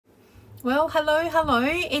Well, hello,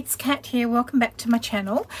 it's Kat here. Welcome back to my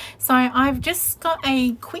channel. So I've just got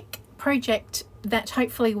a quick project that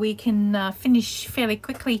hopefully we can finish fairly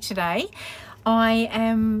quickly today. I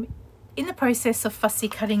am in the process of fussy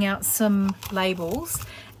cutting out some labels,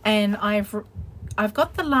 and I've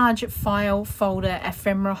got the large file folder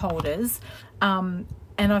ephemera holders,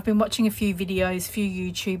 and I've been watching a few videos,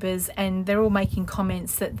 few YouTubers, and they're all making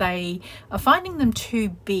comments that they are finding them too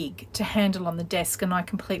big to handle on the desk, and I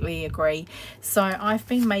completely agree. So I've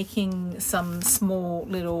been making some small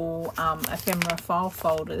little ephemera file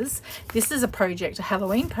folders. This is a project, a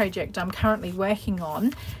Halloween project I'm currently working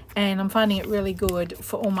on, and I'm finding it really good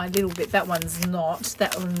for all my little bit. That one's not,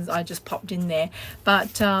 that one's I just popped in there,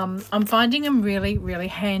 but I'm finding them really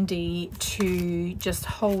handy to just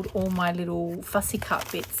hold all my little fussy cut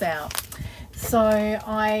bits out. So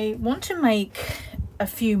I want to make a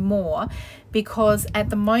few more, because at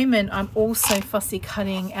the moment I'm also fussy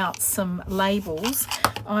cutting out some labels.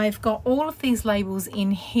 I've got all of these labels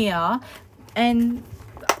in here, and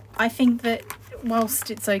I think that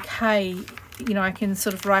whilst it's okay, you know, I can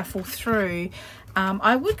sort of rifle through,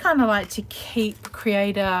 I would kind of like to keep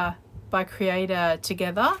creator by creator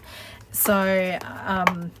together. So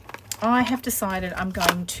I have decided I'm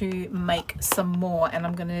going to make some more, and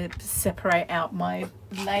I'm going to separate out my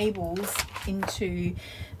labels into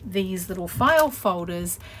these little file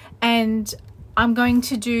folders, and I'm going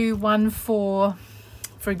to do one for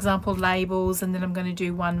example, labels, and then I'm going to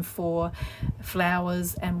do one for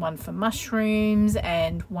flowers and one for mushrooms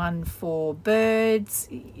and one for birds.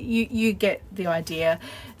 You get the idea.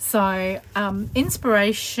 So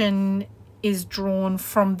inspiration is drawn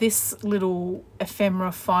from this little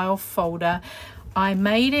ephemera file folder. I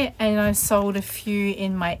made it and I sold a few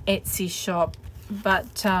in my Etsy shop,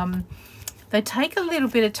 but they take a little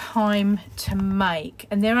bit of time to make,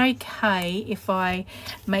 and they're okay if I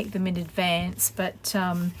make them in advance. But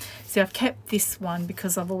see, I've kept this one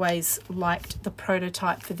because I've always liked the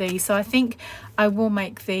prototype for these. So I think I will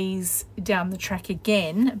make these down the track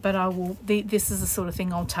again, but I will. This is the sort of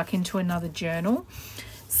thing I'll tuck into another journal.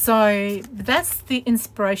 So that's the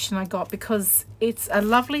inspiration I got, because it's a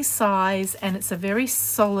lovely size and it's a very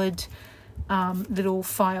solid little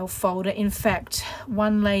file folder. In fact,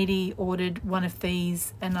 one lady ordered one of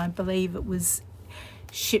these, and I believe it was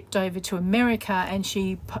shipped over to America, and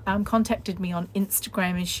she contacted me on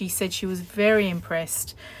Instagram, and she said she was very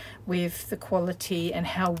impressed with the quality and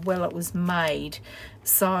how well it was made.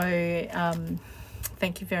 So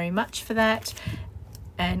thank you very much for that,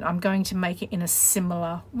 and I'm going to make it in a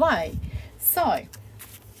similar way. So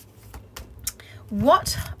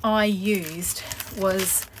what I used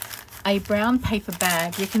was a brown paper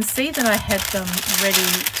bag. You can see that I had them ready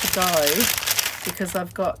to go because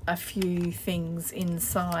I've got a few things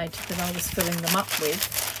inside that I was filling them up with.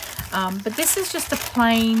 But this is just a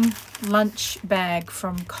plain lunch bag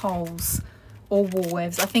from Coles or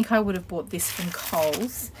Woolworths. I think I would have bought this from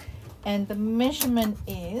Coles. And the measurement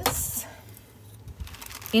is,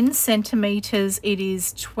 in centimetres, it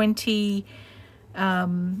is 24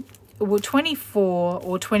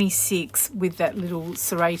 or 26 with that little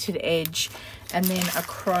serrated edge, and then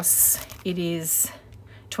across it is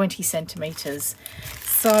 20 centimetres.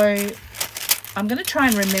 So I'm going to try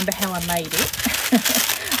and remember how I made it.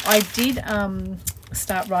 I did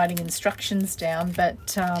start writing instructions down,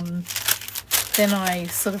 but then I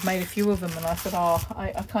sort of made a few of them, and I thought, oh,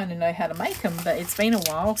 I kind of know how to make them, but it's been a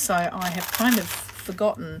while, so I have kind of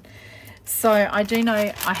forgotten. So I do know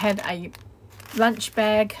I had a lunch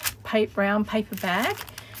bag, brown paper bag.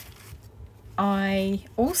 I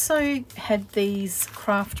also had these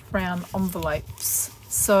craft brown envelopes,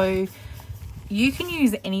 so you can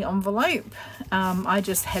use any envelope. I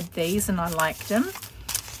just had these and I liked them.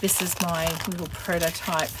 This is my little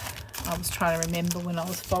prototype. I was trying to remember when I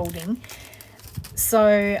was folding.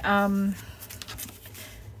 So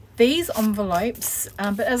these envelopes,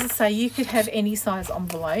 but as I say, you could have any size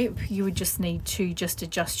envelope. You would just need to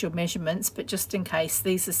adjust your measurements, but just in case,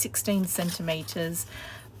 these are 16 centimetres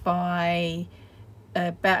by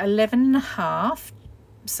about 11.5,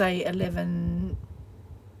 say 11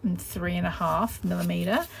 and 3.5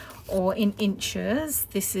 millimetre, or in inches,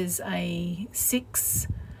 this is a 6,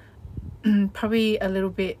 probably a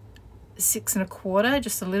little bit 6 1/4,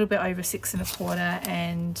 just a little bit over 6 1/4,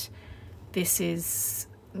 and this is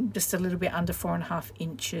just a little bit under 4.5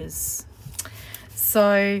 inches.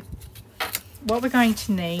 So what we're going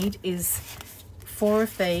to need is 4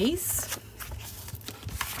 of these.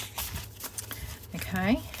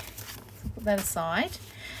 Okay, put that aside.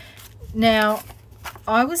 Now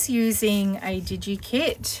I was using a Digi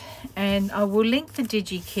kit, and I will link the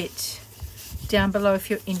Digi kit down below if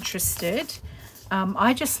you're interested.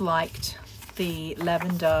 I just liked the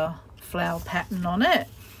lavender flower pattern on it,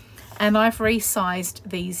 and I've resized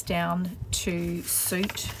these down to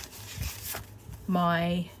suit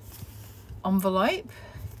my envelope.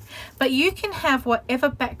 But you can have whatever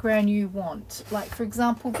background you want. Like for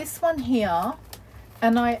example, this one here,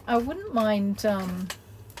 and I wouldn't mind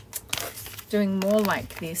doing more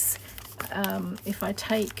like this. If I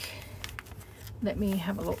take, let me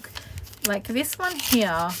have a look. Like this one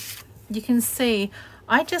here, you can see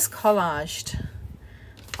I just collaged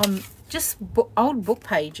on just old book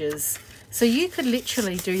pages. So you could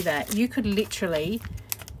literally do that. You could literally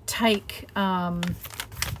take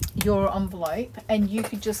your envelope and you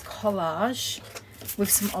could just collage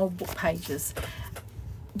with some old book pages.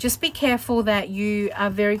 Just be careful that you are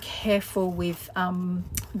very careful with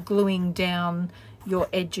gluing down your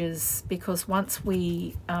edges, because once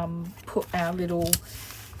we put our little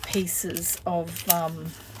pieces of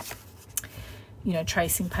you know,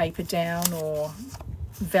 tracing paper down or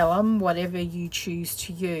vellum, whatever you choose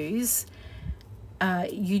to use,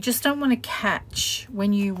 you just don't want to catch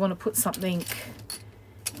when you want to put something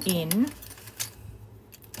in.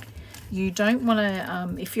 You don't want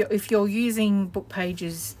to if you're using book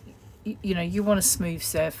pages, you know, you want a smooth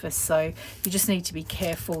surface, so you just need to be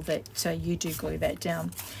careful that you do glue that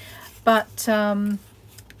down. But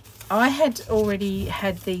I had already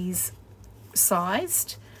had these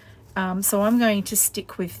sized, so I'm going to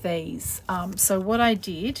stick with these. So what I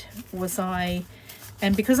did was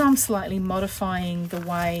and because I'm slightly modifying the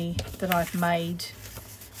way that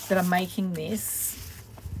I'm making this,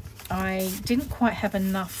 I didn't quite have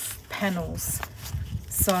enough panels.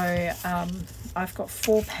 So I've got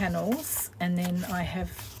 4 panels, and then I have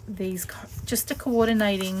these, just a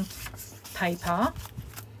coordinating paper.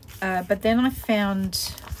 But then I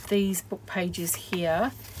found these book pages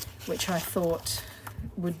here, which I thought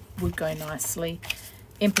would go nicely.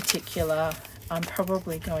 In particular, I'm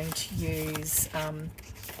probably going to use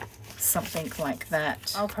something like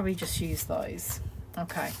that. I'll probably just use those.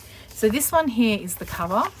 Okay, so this one here is the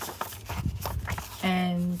cover,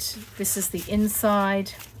 and this is the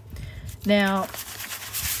inside. Now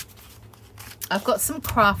I've got some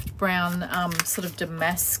craft brown sort of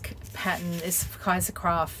damask pattern. It's Kaiser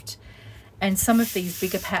Craft, and some of these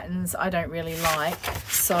bigger patterns I don't really like,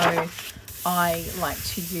 so I like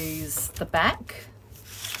to use the back.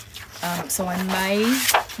 So I may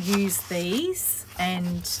use these,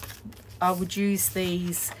 and I would use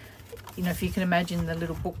these, you know, if you can imagine the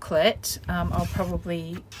little booklet, I'll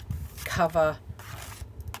probably cover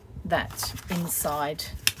that inside.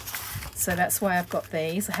 So that's why I've got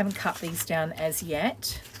these. I haven't cut these down as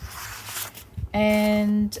yet.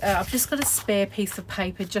 And I've just got a spare piece of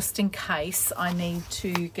paper just in case I need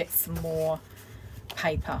to get some more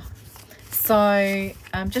paper. So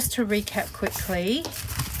just to recap quickly,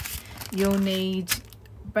 you'll need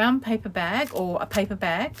brown paper bag, or a paper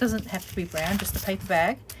bag, doesn't have to be brown, just a paper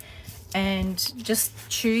bag, and just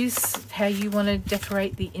choose how you want to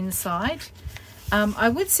decorate the inside. I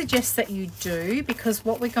would suggest that you do, because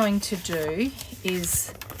what we're going to do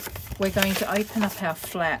is we're going to open up our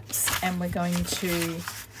flaps and we're going to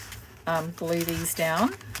glue these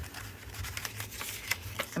down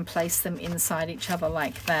and place them inside each other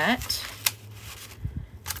like that.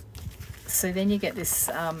 So then you get this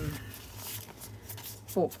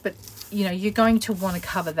book, but you know, you're going to want to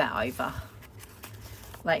cover that over.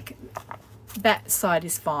 Like that side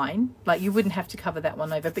is fine, like you wouldn't have to cover that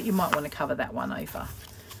one over, but you might want to cover that one over.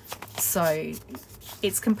 So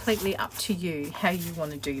it's completely up to you how you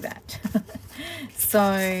want to do that. So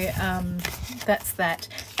that's that.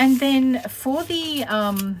 And then for the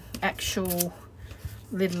actual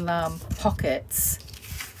little pockets,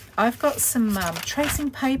 I've got some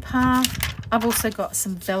tracing paper. I've also got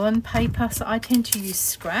some vellum paper, so I tend to use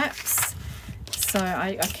scraps. So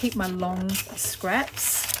I keep my long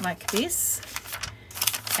scraps like this,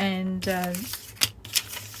 and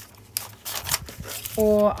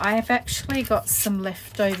or I've actually got some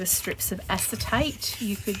leftover strips of acetate.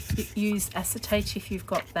 You could use acetate if you've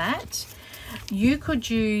got that. You could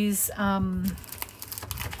use you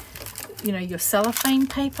know, your cellophane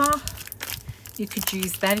paper. You could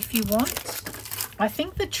use that if you want. I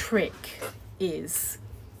think the trick is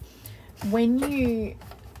when you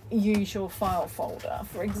use your file folder,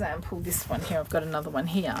 for example this one here, I've got another one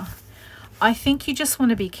here, I think you just want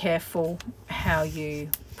to be careful how you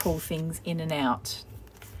pull things in and out.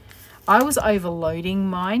 I was overloading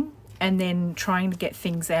mine and then trying to get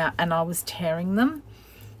things out, and I was tearing them.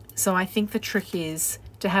 So I think the trick is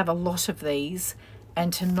to have a lot of these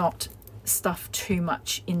and to not stuff too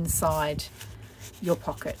much inside your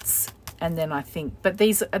pockets. and then I think, but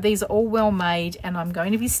these are all well made, and I'm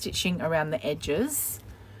going to be stitching around the edges.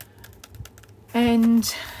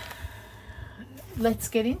 And let's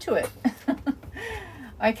get into it.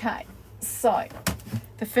 Okay, so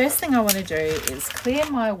the first thing I want to do is clear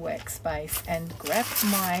my workspace and grab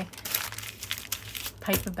my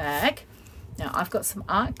paper bag. Now I've got some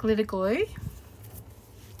art glitter glue,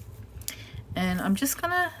 and I'm just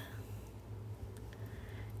gonna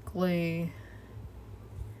glue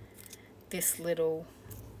this little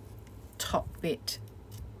top bit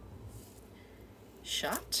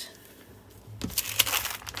shut.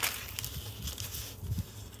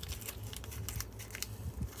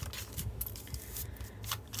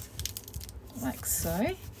 Like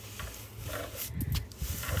so.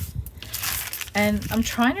 And I'm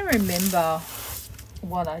trying to remember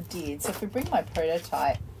what I did. So if we bring my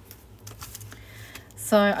prototype,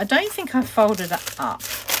 so I don't think I folded it up.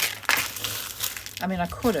 I mean, I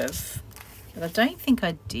could have, but I don't think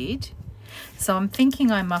I did. So I'm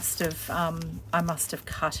thinking I must have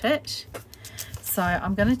cut it. So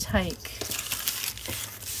I'm going to take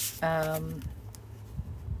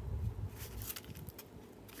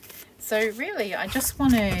so really I just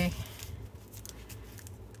want to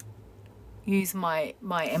use my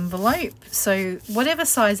envelope. So whatever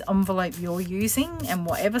size envelope you're using and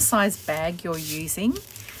whatever size bag you're using,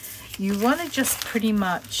 you want to just pretty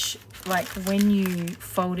much, like when you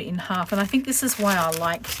fold it in half, and I think this is why I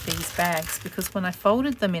liked these bags, because when I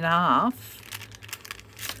folded them in half,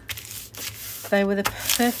 they were the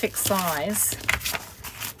perfect size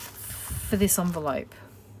for this envelope.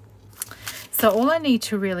 So all I need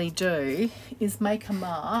to really do is make a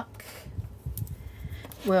mark,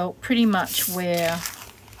 well, pretty much where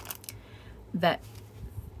that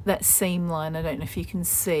seam line, I don't know if you can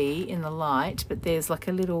see in the light, but there's like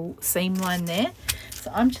a little seam line there.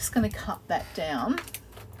 So I'm just going to cut that down.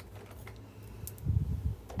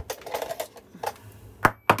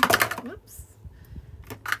 Whoops.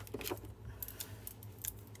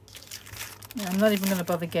 Now, I'm not even going to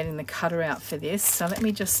bother getting the cutter out for this, so let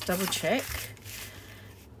me just double check.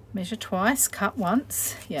 Measure twice, cut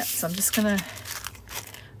once. Yeah, so I'm just going to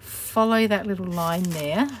follow that little line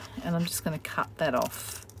there, and I'm just going to cut that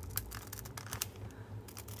off.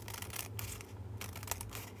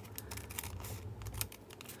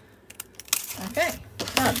 Okay,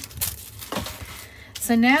 done.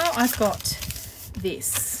 So now I've got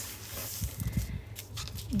this.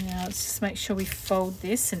 Now let's just make sure we fold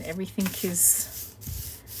this and everything is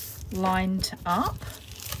lined up.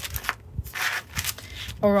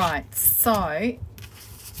 All right, so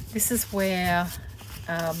this is where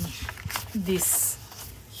this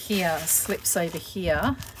here slips over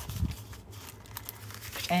here,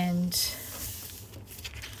 and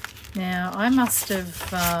now I must have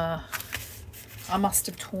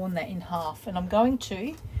torn that in half, and I'm going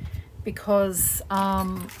to, because I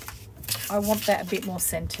want that a bit more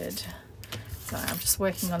centered. So I'm just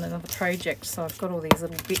working on another project, so I've got all these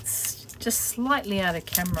little bits just slightly out of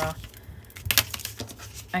camera.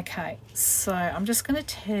 Okay, so I'm just going to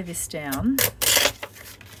tear this down.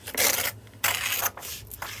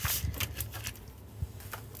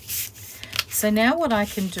 So now what I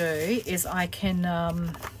can do is I can,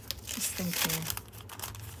 just thinking,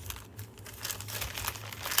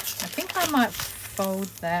 I think I might fold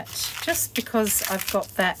that, just because I've got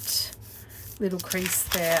that little crease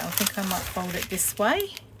there. I think I might fold it this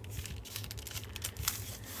way.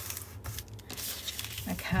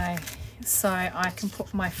 Okay, so I can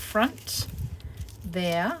put my front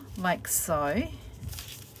there like so,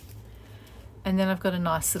 and then I've got a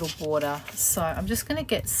nice little border. So I'm just going to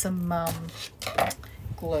get some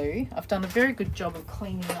glue. I've done a very good job of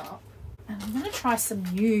cleaning up, and I'm going to try some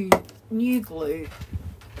new glue.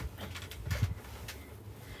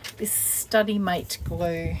 This Study Mate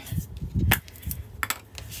glue.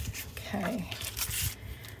 Okay,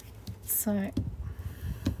 so I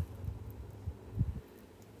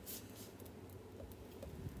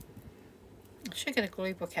should get a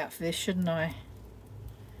glue book out for this, shouldn't I?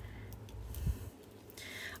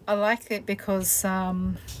 I like it because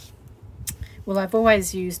well, I've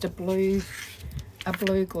always used a blue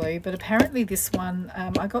glue, but apparently this one,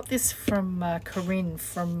 I got this from Corinne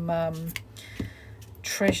from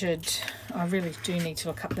Treasured. I really do need to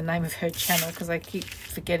look up the name of her channel because I keep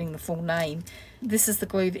forgetting the full name. This is the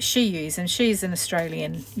glue that she used, and she's an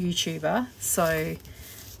Australian YouTuber, so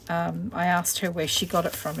I asked her where she got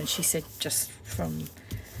it from, and she said just from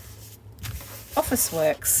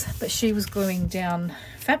Officeworks, but she was gluing down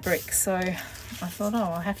fabric, so I thought, oh,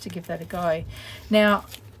 I'll have to give that a go. Now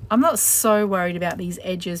I'm not so worried about these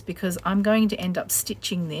edges because I'm going to end up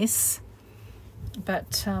stitching this,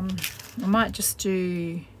 but I might just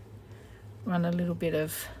run a little bit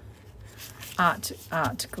of art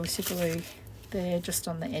glitter glue there just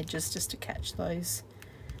on the edges, just to catch those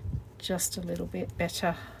just a little bit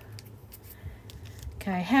better.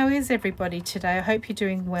 Okay, how is everybody today? I hope you're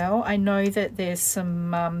doing well. I know that there's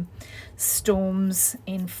some storms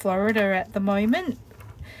in Florida at the moment,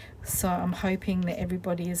 so I'm hoping that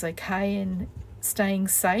everybody is okay and staying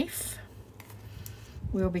safe.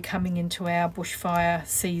 We'll be coming into our bushfire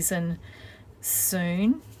season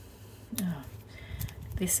soon. Oh,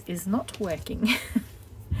 this is not working.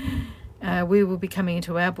 We will be coming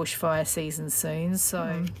into our bushfire season soon,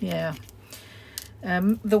 so yeah.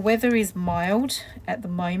 The weather is mild at the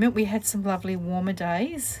moment. We had some lovely warmer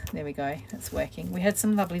days. There we go, that's working. We had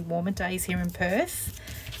some lovely warmer days here in Perth,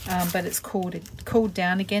 but it's cooled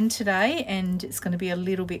down again today, and it's going to be a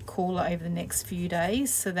little bit cooler over the next few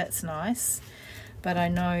days, so that's nice. But I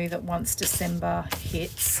know that once December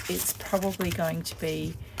hits, it's probably going to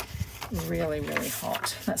be really, really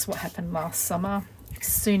hot. That's what happened last summer. As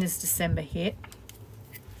soon as December hit,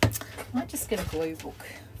 I might just get a glue book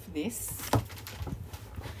for this.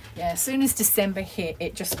 Yeah, as soon as December hit,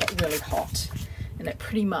 it just got really hot, and it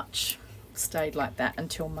pretty much stayed like that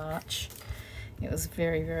until March. It was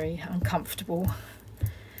very, very uncomfortable.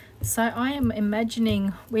 So I am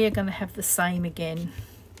imagining we are going to have the same again.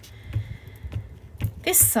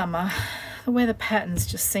 This summer, the weather patterns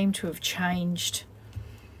just seem to have changed.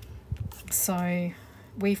 So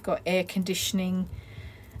we've got air conditioning,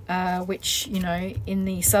 which, you know, in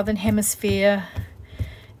the southern hemisphere,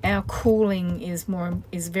 our cooling is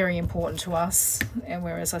very important to us, and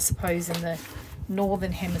whereas I suppose in the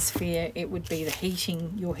northern hemisphere it would be the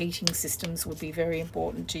heating. Your heating systems would be very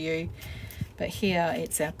important to you, but here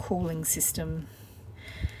it's our cooling system.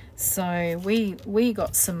 So we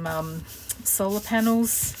got some solar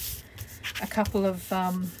panels a couple of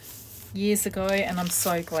years ago, and I'm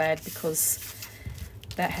so glad, because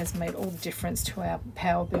that has made all the difference to our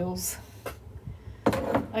power bills.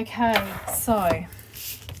 Okay, so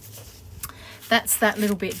that's that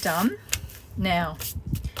little bit done. Now,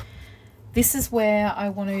 this is where I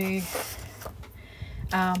want to,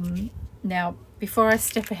 now before I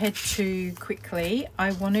step ahead too quickly,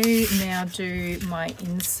 I want to now do my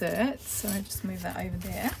inserts. So I just move that over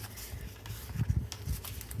there.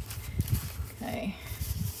 Okay.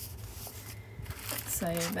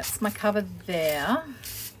 So that's my cover there.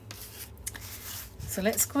 So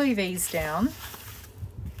let's glue these down.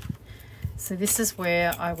 So this is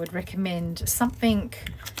where I would recommend something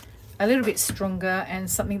a little bit stronger and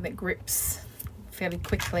something that grips fairly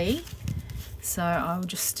quickly. So I'll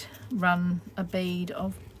just run a bead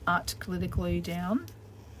of art glitter glue down.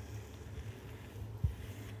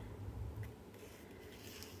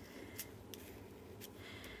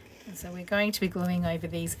 And so we're going to be gluing over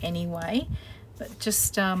these anyway, but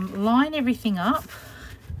just line everything up.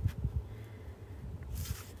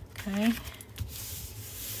 Okay.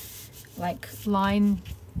 Like line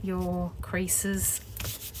your creases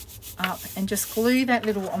up and just glue that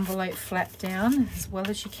little envelope flap down as well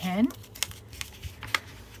as you can.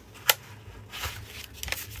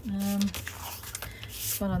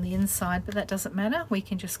 It's one on the inside, but that doesn't matter. We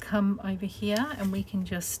can just come over here and we can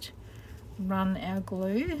just run our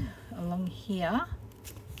glue along here.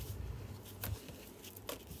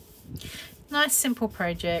 Nice simple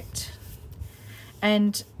project,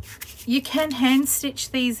 and you can hand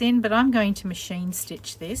stitch these in, but I'm going to machine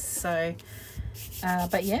stitch this. So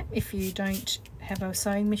but yeah, if you don't have a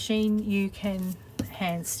sewing machine, you can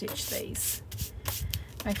hand stitch these.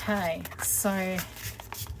 Okay, so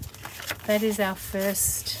that is our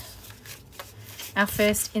first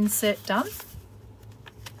insert done.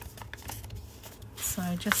 So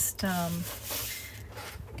just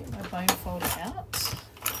get my bone folder out.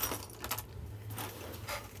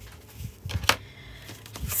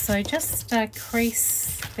 So just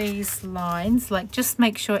crease these lines, like just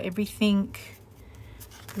make sure everything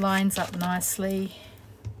lines up nicely,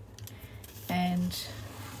 and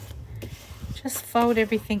just fold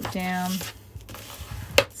everything down.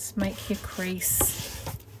 Just make your crease.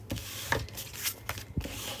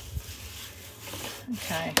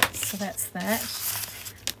 Okay, so that's that.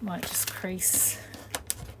 Might just crease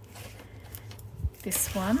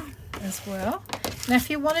this one as well. Now if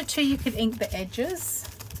you wanted to, you could ink the edges.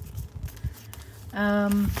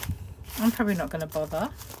 I'm probably not going to bother.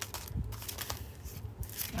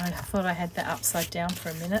 I thought I had that upside down for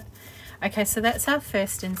a minute. Okay, so that's our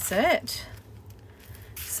first insert.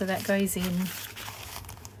 So that goes in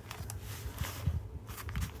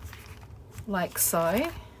like so.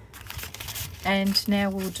 And now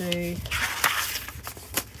we'll do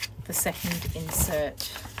the second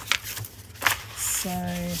insert. So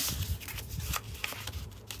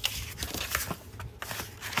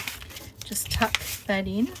just tuck that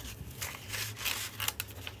in.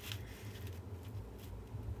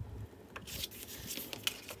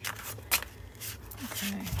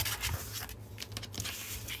 Okay.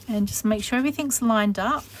 And just make sure everything's lined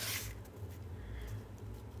up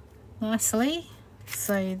nicely.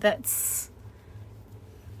 So that's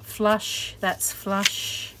flush, that's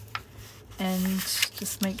flush, and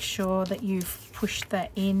just make sure that you've pushed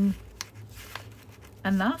that in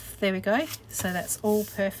enough. There we go. So that's all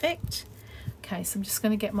perfect. Okay, so I'm just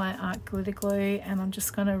going to get my art glitter glue, and I'm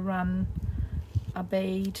just going to run a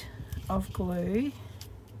bead of glue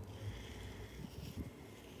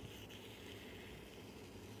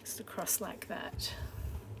just across like that,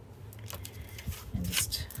 and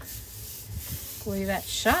just glue that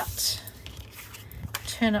shut.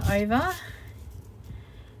 Turn it over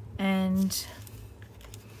and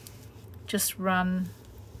just run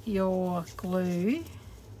your glue.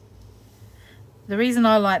 The reason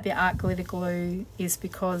I like the art glitter glue is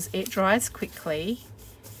because it dries quickly,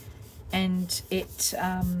 and it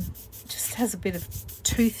just has a bit of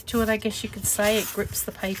tooth to it, I guess you could say. It grips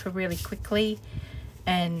the paper really quickly,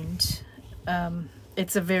 and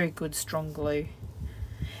it's a very good strong glue,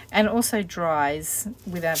 and it also dries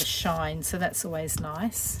without a shine, so that's always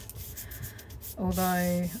nice.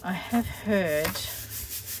 Although I have heard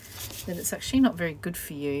that it's actually not very good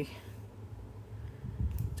for you.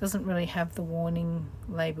 Doesn't really have the warning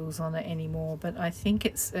labels on it anymore, but I think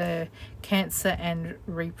it's cancer and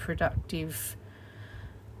reproductive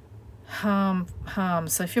harm.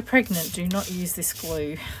 So if you're pregnant, do not use this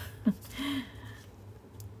glue.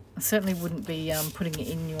 I certainly wouldn't be putting it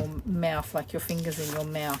in your mouth, like your fingers in your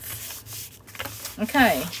mouth.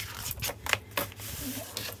 Okay.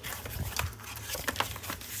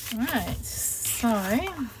 Alright, so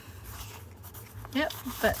yep,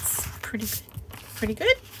 that's pretty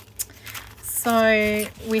good. So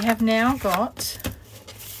we have now got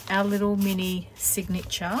our little mini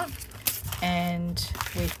signature, and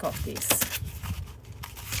we've got this.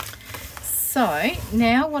 So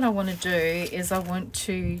now what I want to do is I want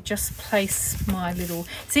to just place my little,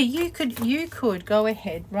 see, you could go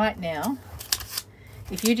ahead right now,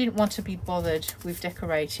 if you didn't want to be bothered with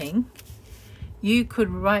decorating, you could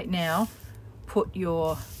right now put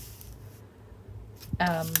your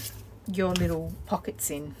little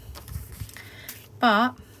pockets in.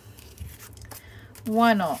 But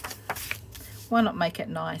why not? Why not make it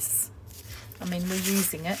nice? I mean, we're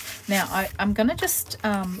using it. Now, I'm going to just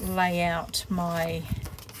lay out my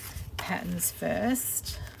patterns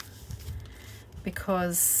first,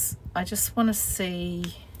 because I just want to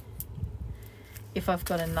see if I've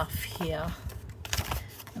got enough here.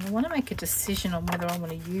 And I want to make a decision on whether I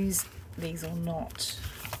want to use these or not.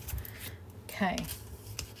 Okay.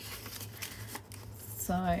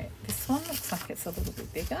 So this one looks like it's a little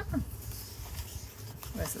bit bigger.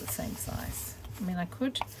 Or is it the same size? I mean, I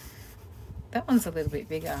could... That one's a little bit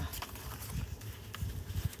bigger.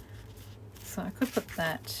 So I could put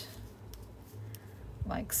that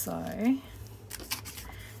like so. And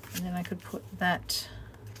then I could put that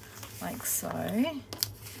like so.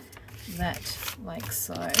 That like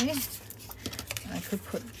so. And I could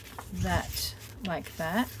put that like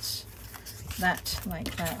that. That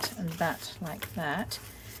like that, and that like that,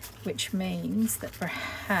 which means that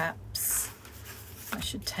perhaps I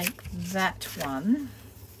should take that one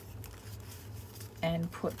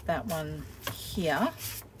and put that one here,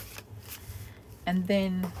 and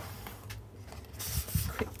then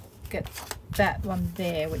get that one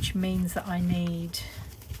there, which means that I need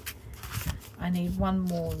one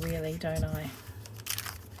more, really, don't I?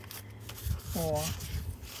 Or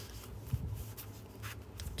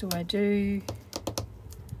do I do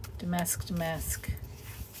damask, damask?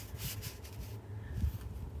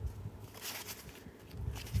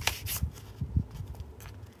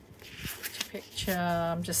 Picture.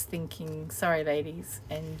 I'm just thinking, sorry ladies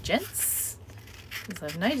and gents, because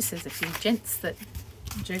I've noticed there's a few gents that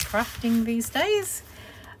do crafting these days.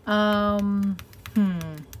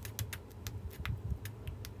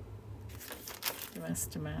 Damask,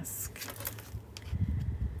 damask.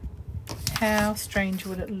 How strange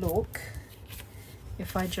would it look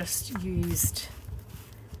if I just used,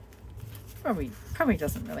 probably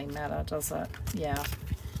doesn't really matter, does it? Yeah,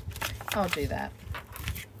 I'll do that.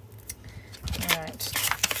 Alright,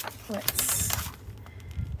 let's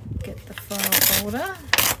get the file folder,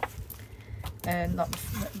 and not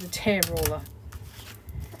the tear ruler.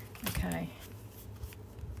 Okay,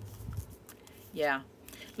 yeah,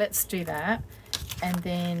 let's do that. And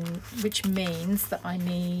then, which means that I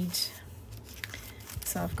need,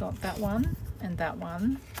 so I've got that one, and that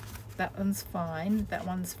one. That one's fine, that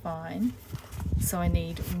one's fine. So I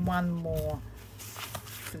need one more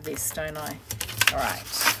for this, don't I? All right,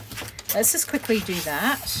 let's just quickly do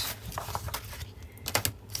that.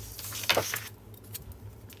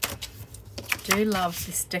 Do love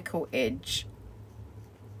this decal edge.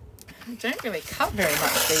 I don't really cut very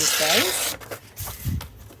much these days.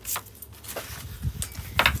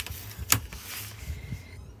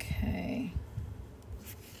 Okay.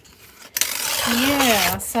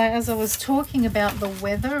 Yeah, so as I was talking about the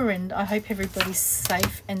weather, and I hope everybody's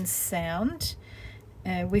safe and sound.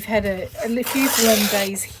 We've had a few warm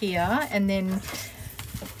days here, and then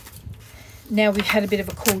now we've had a bit of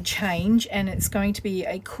a cool change, and it's going to be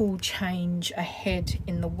a cool change ahead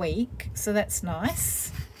in the week, so that's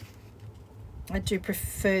nice. I do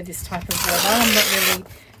prefer this type of weather. I'm not really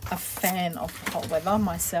a fan of hot weather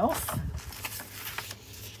myself.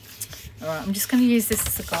 All right, I'm just going to use this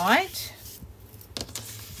as a guide.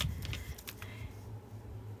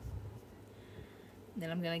 Then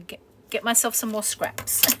I'm going to get myself some more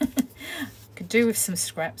scraps. Could do with some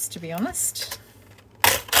scraps, to be honest.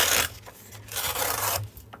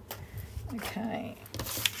 Okay,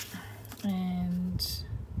 and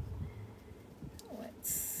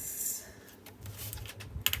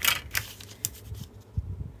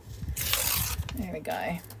there we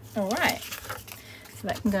go. All right, so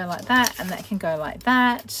that can go like that, and that can go like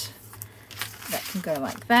that. That can go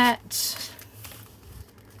like that.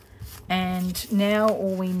 And now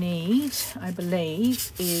all we need, I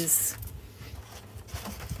believe, is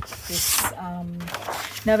this.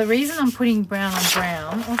 Now the reason I'm putting brown on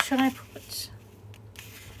brown, or should I put,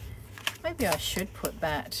 maybe I should put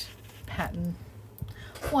that pattern.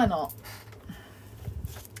 Why not?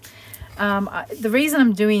 The reason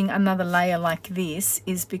I'm doing another layer like this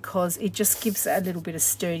is because it just gives it a little bit of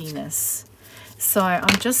sturdiness. So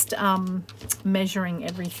I'm just measuring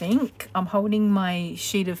everything. I'm holding my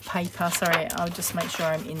sheet of paper. Sorry, I'll just make sure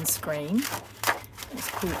I'm in screen. Let's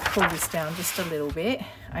pull this down just a little bit.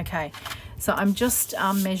 Okay, so I'm just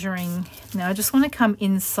measuring. Now I just want to come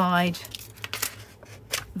inside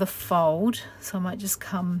the fold. So I might just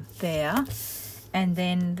come there. And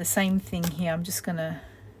then the same thing here. I'm just going to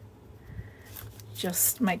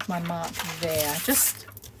just make my mark there. Just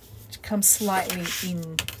come slightly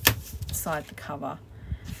inside the cover.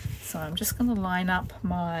 So I'm just going to line up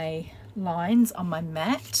my lines on my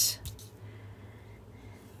mat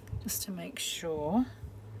just to make sure.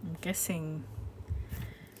 I'm guessing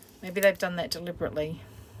maybe they've done that deliberately.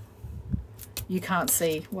 You can't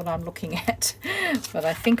see what I'm looking at, but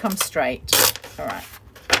I think I'm straight. All right,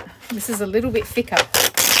 this is a little bit thicker.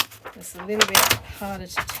 It's a little bit harder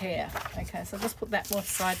to tear. Okay, so I'll just put that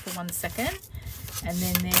aside for 1 second, and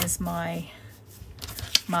then there's my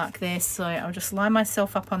mark there. So I'll just line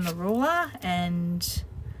myself up on the ruler and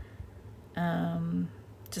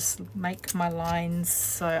just make my lines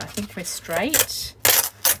so I think we're straight.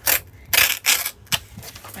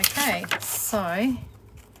 Okay, so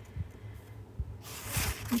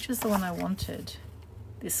which is the one I wanted?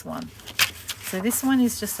 This one. So this one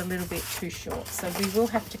is just a little bit too short, so we will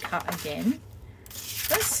have to cut again.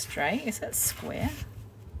 That's straight. Is that square?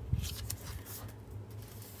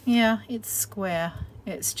 Yeah, it's square.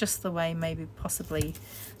 It's just the way maybe possibly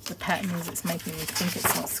the pattern is. It's making me think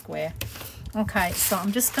it's not square. Okay, so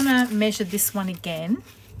I'm just going to measure this one again.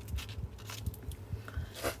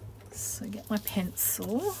 So get my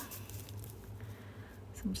pencil. So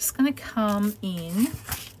I'm just going to come in.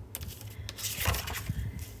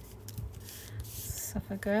 So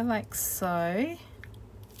if I go like so,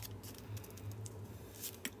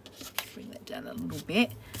 bring that down a little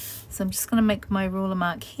bit. So I'm just going to make my ruler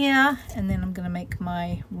mark here, and then I'm going to make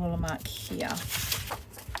my ruler mark here.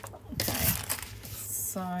 Okay,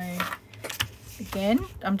 so again,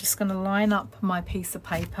 I'm just going to line up my piece of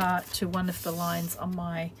paper to one of the lines on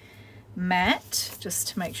my mat, just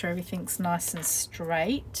to make sure everything's nice and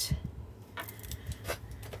straight.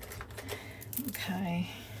 Okay,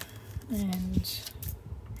 and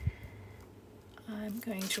I'm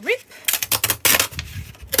going to rip.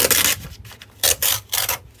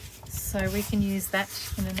 So we can use that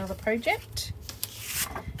in another project.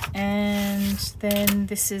 And then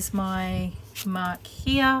this is my mark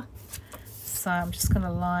here. So I'm just going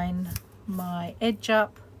to line my edge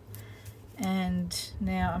up. And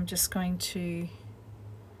now I'm just going to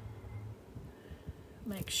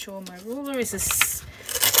make sure my ruler is as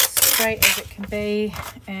straight as it can be.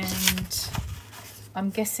 And I'm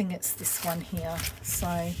guessing it's this one here.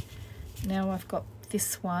 So now I've got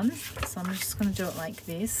this one. So I'm just going to do it like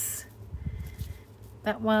this.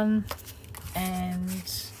 That one and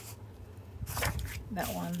that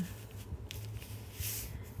one.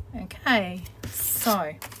 Okay,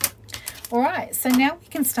 so, all right, so now we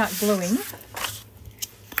can start gluing.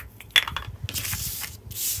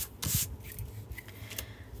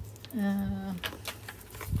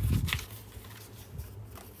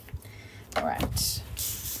 All right.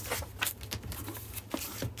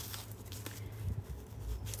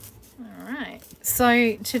 All right,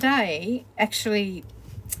 so today, actually,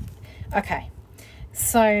 okay,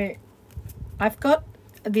 so I've got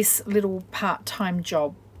this little part-time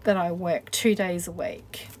job that I work 2 days a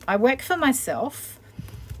week. I work for myself,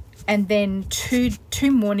 and then two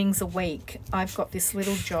mornings a week I've got this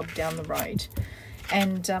little job down the road,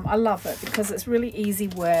 and I love it because it's really easy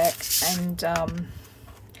work, and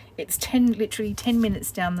it's literally 10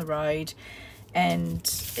 minutes down the road, and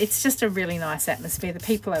it's just a really nice atmosphere. The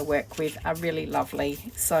people I work with are really lovely,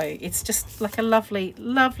 so it's just like a lovely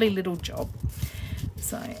little job.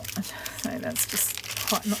 So that's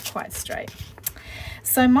just not quite straight.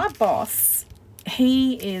 So my boss,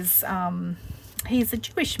 he's a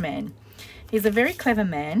Jewish man. He's a very clever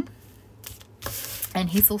man, and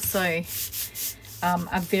he's also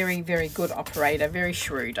a very, very good operator, very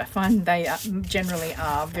shrewd. I find they generally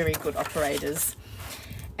are very good operators.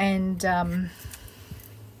 And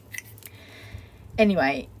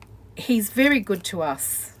anyway, he's very good to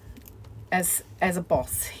us as a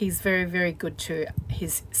boss. He's very, very good to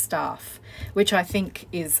his staff, which I think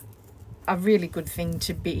is a really good thing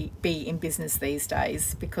to be in business these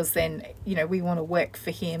days, because then, you know, we want to work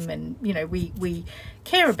for him, and, you know, we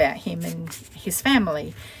care about him and his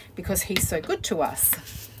family because he's so good to us.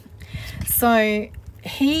 So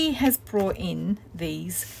he has brought in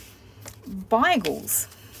these bagels.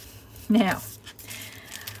 Now,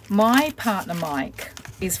 my partner Mike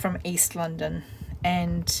is from East London,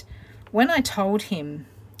 and when I told him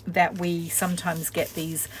that we sometimes get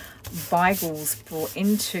these bagels brought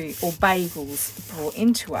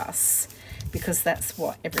into us, because that's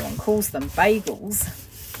what everyone calls them, bagels,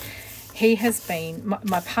 he has been,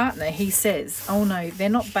 my partner, he says, oh no, they're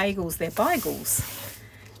not bagels, they're bagels.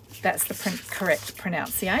 That's the correct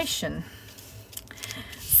pronunciation.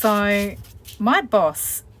 So my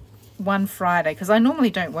boss, one Friday, because I normally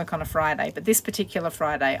don't work on a Friday, but this particular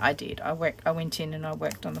Friday I did. I went in and I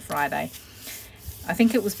worked on the Friday. I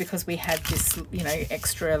think it was because we had this, you know,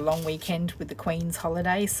 extra long weekend with the Queen's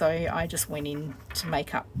holiday, so I just went in to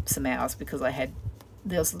make up some hours because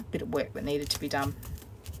there was a bit of work that needed to be done.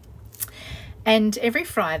 And every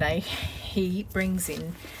Friday he brings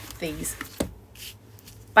in these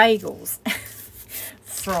bagels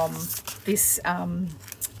from this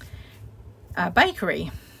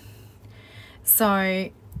bakery. So,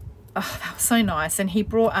 oh, that was so nice. And he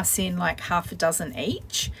brought us in like half a dozen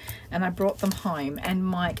each, and I brought them home, and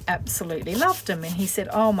Mike absolutely loved them. And he said,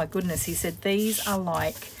 oh my goodness, he said, these are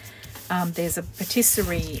like, there's a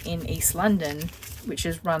patisserie in East London which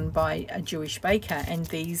is run by a Jewish baker, and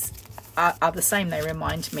these are the same. They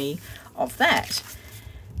remind me of that.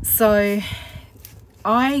 So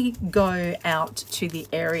I go out to the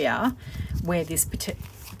area where this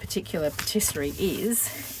particular patisserie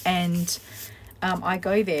is, and I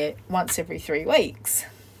go there once every 3 weeks.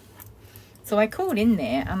 So I called in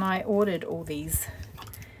there and I ordered all these.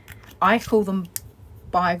 I call them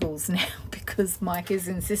bagels now because Mike is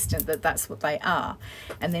insistent that that's what they are,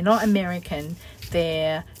 and they're not American,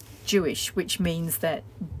 they're Jewish, which means that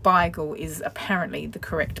bagel is apparently the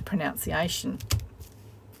correct pronunciation.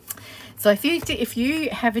 So if you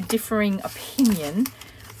have a differing opinion,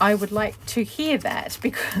 I would like to hear that,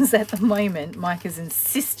 because at the moment Mike is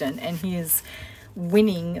insistent and he is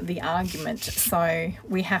winning the argument. So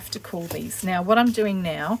we have to call these. Now what I'm doing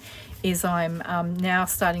now is I'm now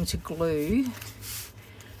starting to glue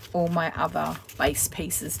all my other base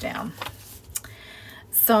pieces down.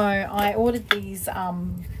 So I ordered these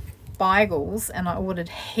bagels, and I ordered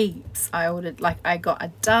heaps. I got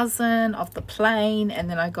a dozen of the plain, and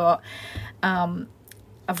then I got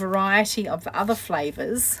a variety of the other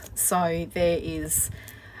flavors. So there is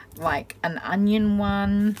like an onion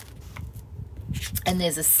one, and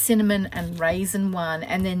there's a cinnamon and raisin one,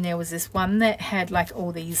 and then there was this one that had like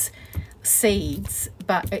all these seeds,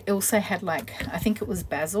 but it also had like, I think it was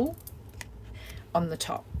basil on the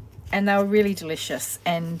top, and they were really delicious.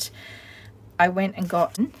 And I went and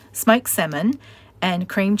got smoked salmon and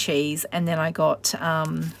cream cheese, and then I got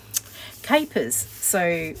capers.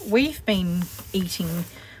 So we've been eating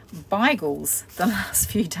bagels the last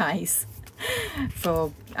few days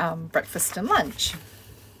for breakfast and lunch.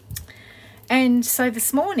 And so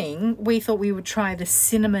this morning we thought we would try the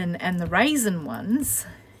cinnamon and the raisin ones.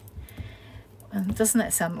 Doesn't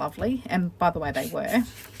that sound lovely? And by the way, they were.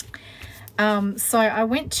 So I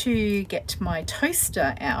went to get my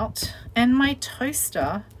toaster out, and my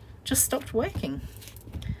toaster just stopped working.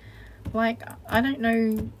 Like, I don't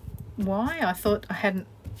know why. I thought I hadn't,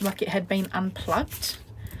 like, it had been unplugged,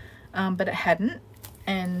 but it hadn't,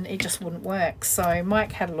 and it just wouldn't work. So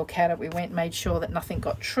Mike had a look at it. We went, made sure that nothing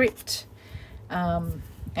got tripped.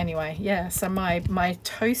 Anyway, yeah, so my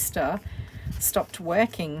toaster stopped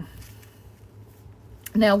working.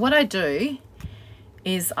 Now what I do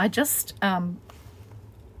is I just,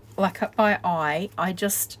 like up by eye, I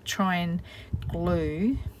just try and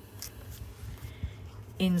glue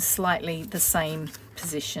in slightly the same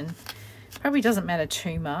position. Probably doesn't matter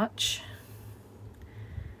too much.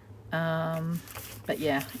 But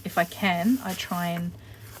yeah, if I can, I try and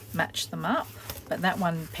match them up. But that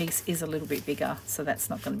one piece is a little bit bigger, so that's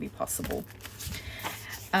not going to be possible.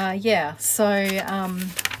 Yeah, so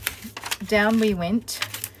down we went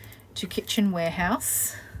to Kitchen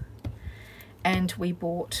Warehouse, and we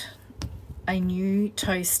bought a new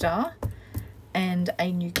toaster and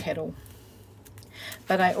a new kettle.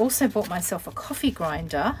 But I also bought myself a coffee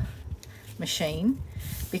grinder machine,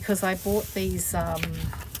 because I bought these,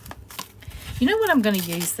 you know what I'm going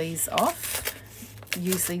to use these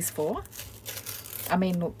for? I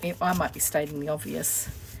mean, look, I might be stating the obvious,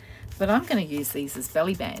 but I'm going to use these as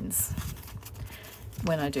belly bands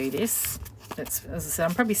when I do this. That's, as I said,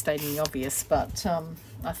 I'm probably stating the obvious, but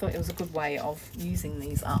I thought it was a good way of using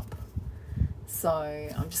these up. So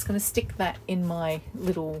I'm just going to stick that in my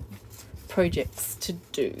little projects to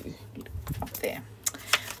do up there.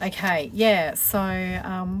 Okay, yeah, so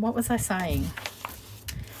what was I saying?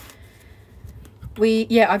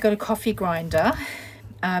 I got a coffee grinder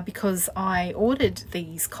because I ordered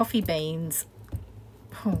these coffee beans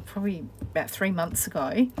probably about 3 months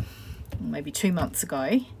ago, maybe 2 months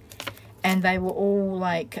ago, and they were all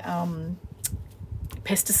like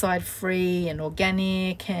pesticide free and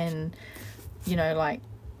organic, and you know, like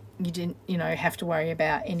you didn't, you know, have to worry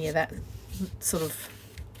about any of that sort of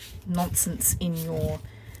nonsense in your,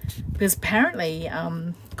 because apparently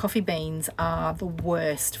coffee beans are the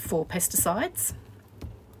worst for pesticides.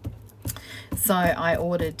 So I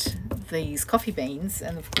ordered these coffee beans,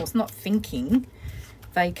 and of course, not thinking,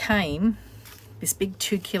 they came this big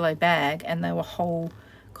 2-kilo bag, and they were whole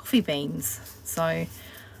coffee beans. So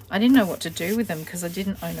I didn't know what to do with them, because I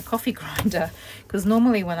didn't own a coffee grinder. Because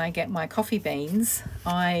normally when I get my coffee beans,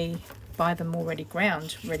 I buy them already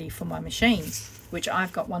ground, ready for my machine, which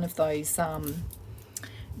I've got one of those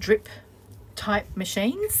drip type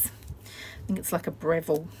machines. I think it's like a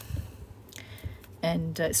Breville,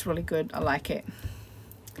 and it's really good. I like it.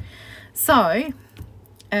 So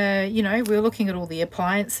you know, we were looking at all the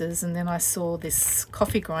appliances, and then I saw this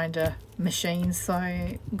coffee grinder machine, so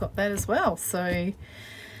I got that as well. So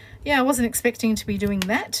yeah, I wasn't expecting to be doing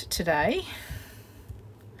that today,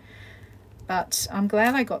 but I'm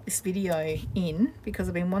glad I got this video in, because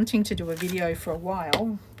I've been wanting to do a video for a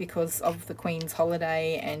while because of the Queen's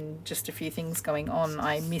holiday and just a few things going on.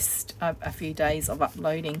 I missed a few days of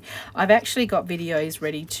uploading. I've actually got videos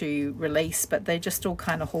ready to release, but they're just all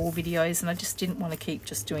kind of haul videos, and I just didn't want to keep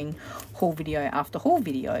just doing haul video after haul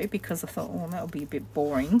video, because I thought, oh, that would be a bit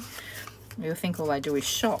boring. You'll think all I do is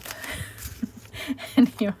shop. And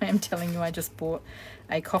here I am telling you I just bought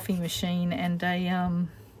a coffee machine and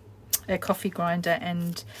a coffee grinder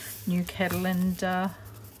and new kettle and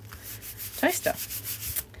toaster.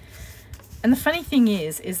 And the funny thing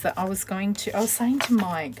is that I was saying to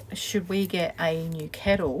Mike, should we get a new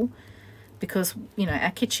kettle, because you know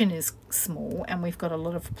our kitchen is small and we've got a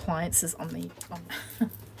lot of appliances on the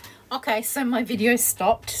Okay, so my video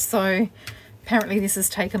stopped, so apparently this has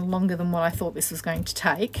taken longer than what I thought this was going to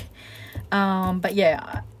take. But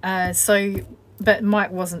yeah, but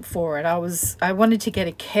Mike wasn't for it. I wanted to get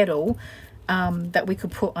a kettle that we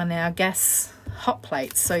could put on our gas hot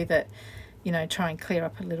plates, so that, you know, try and clear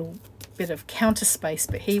up a little bit of counter space,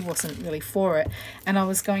 but he wasn't really for it. And I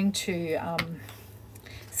was going to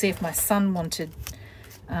see if my son wanted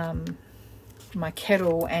my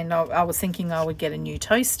kettle, and I was thinking I would get a new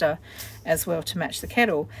toaster as well to match the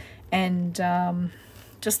kettle. And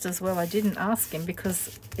just as well I didn't ask him,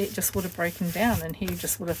 because it just would have broken down, and he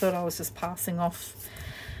just would have thought I was just passing off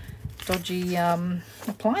dodgy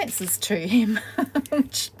appliances to him,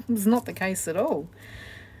 which was not the case at all.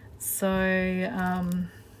 So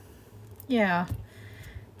yeah,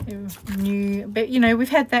 but you know, we've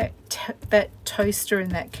had that toaster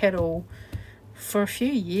and that kettle for a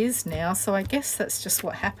few years now, so I guess that's just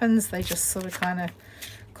what happens. They just sort of kind of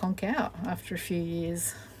conk out after a few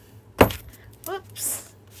years.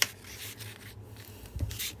 Whoops.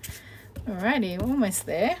 Alrighty, we're almost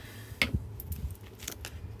there.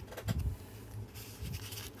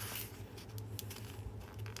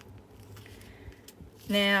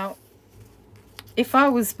 Now, if I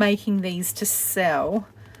was making these to sell,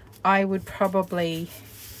 I would probably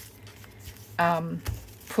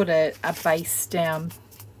put a base down,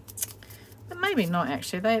 but maybe not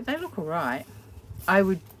actually. They look all right. I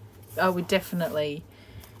would definitely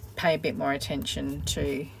pay a bit more attention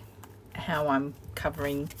to how I'm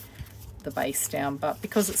covering the base down, but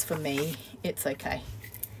because it's for me, it's okay.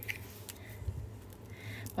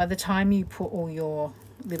 By the time you put all your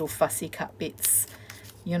little fussy cut bits,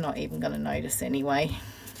 you're not even going to notice anyway.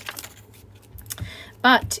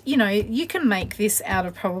 But you know, you can make this out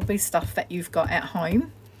of probably stuff that you've got at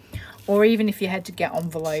home, or even if you had to get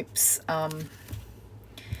envelopes,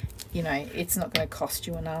 you know, it's not going to cost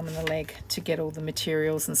you an arm and a leg to get all the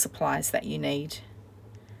materials and supplies that you need.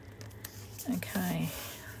 Okay,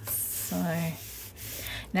 so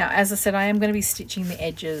now, as I said, I am going to be stitching the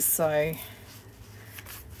edges, so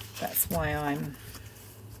that's why I'm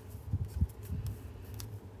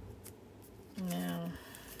now,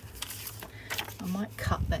 I might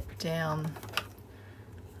cut that down.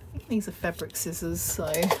 I think these are fabric scissors, so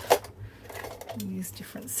I'll use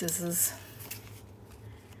different scissors.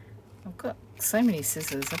 I've got so many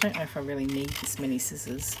scissors, I don't know if I really need this many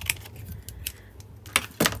scissors.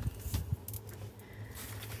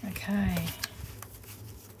 Okay.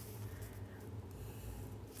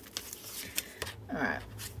 All right.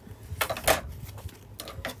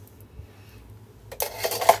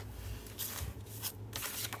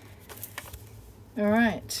 All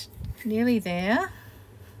right, nearly there.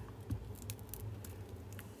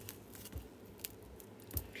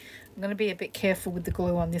 I'm going to be a bit careful with the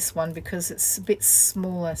glue on this one because it's a bit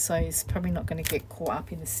smaller, so it's probably not going to get caught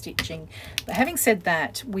up in the stitching. But having said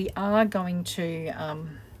that, we are going to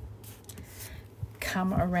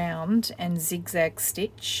come around and zigzag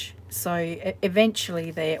stitch, so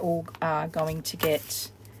eventually they all are going to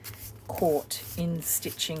get caught in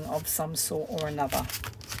stitching of some sort or another.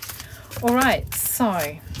 All right, so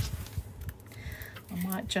I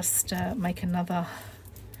might just make another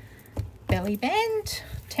belly band,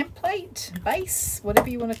 template, base, whatever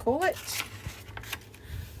you want to call it.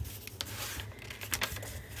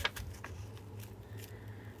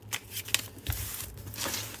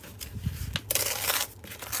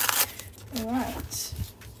 All right.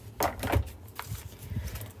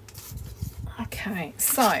 Okay,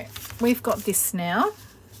 so we've got this now.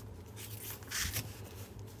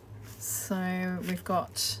 So we've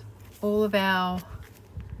got all of our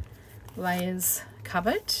layers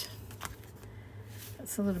covered.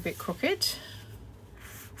 It's a little bit crooked,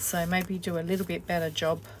 so maybe do a little bit better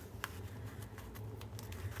job.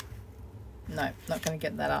 No, not going to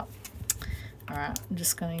get that up. All right, I'm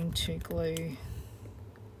just going to glue.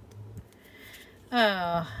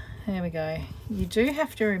 Ah, there we go. You do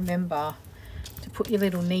have to remember to put your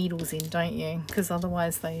little needles in, don't you? Because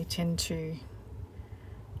otherwise they tend to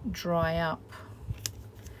dry up.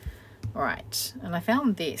 All right, and I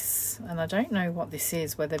found this, and I don't know what this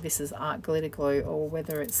is, whether this is art glitter glue or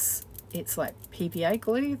whether it's like PVA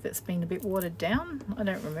glue that's been a bit watered down. I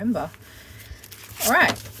don't remember. All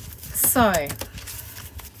right, so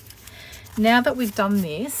now that we've done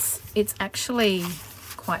this, it's actually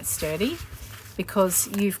quite sturdy because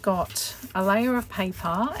you've got a layer of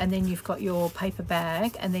paper, and then you've got your paper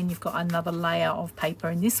bag, and then you've got another layer of paper,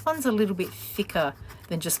 and this one's a little bit thicker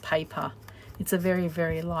than just paper. It's a very,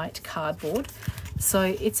 very light cardboard, so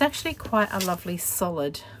it's actually quite a lovely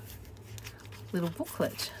solid little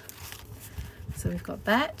booklet. So we've got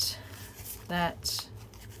that, that,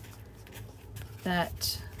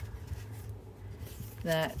 that,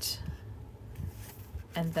 that,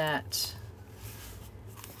 and that,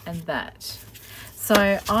 and that.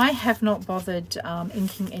 So I have not bothered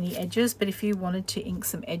inking any edges, but if you wanted to ink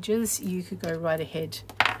some edges, you could go right ahead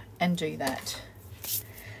and do that.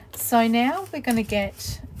 So now we're going to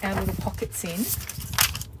get our little pockets in.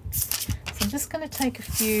 So I'm just going to take a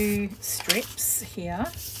few strips here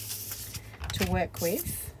to work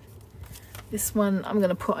with. This one I'm going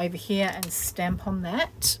to put over here and stamp on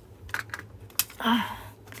that.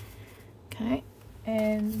 Okay,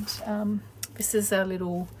 and this is our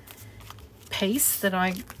little piece that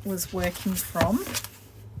I was working from,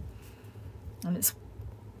 and it's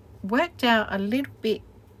worked out a little bit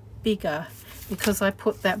bigger because I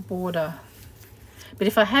put that border, but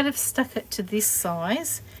if I had have stuck it to this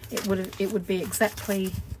size, it would be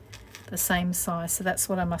exactly the same size. So that's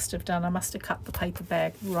what I must have done. I must have cut the paper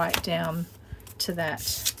bag right down to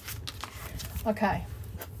that. Okay,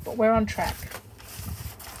 but we're on track.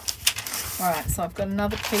 All right, so I've got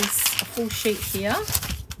another piece, a full sheet here,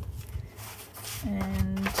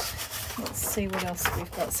 and let's see what else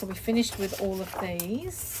we've got. So we finished with all of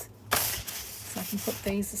these. So I can put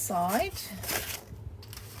these aside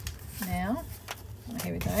now. Oh,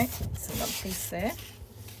 here we go. There's another piece there.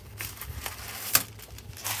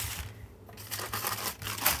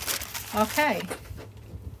 Okay.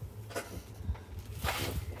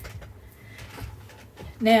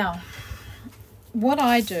 Now, what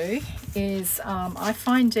I do is I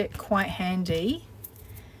find it quite handy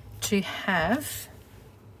to have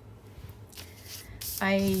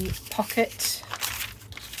a pocket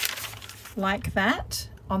like that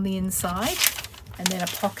on the inside and then a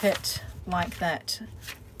pocket like that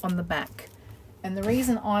on the back. And the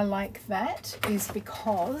reason I like that is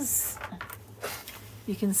because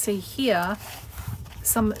you can see here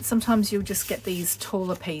sometimes you'll just get these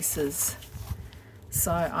taller pieces,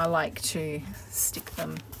 so I like to stick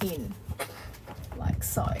them in like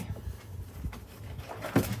so.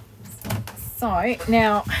 So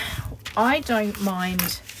now I don't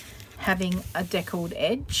mind having a deckled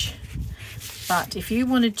edge, but if you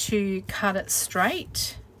wanted to cut it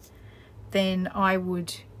straight, then I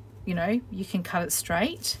would, you know, you can cut it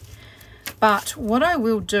straight. But what I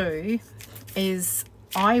will do is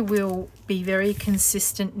I will be very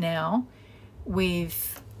consistent now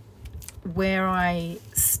with where I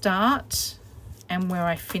start and where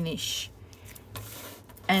I finish.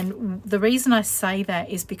 And the reason I say that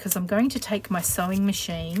is because I'm going to take my sewing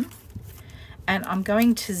machine and I'm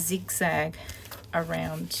going to zigzag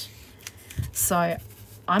around. So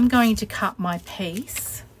I'm going to cut my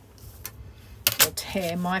piece or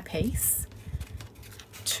tear my piece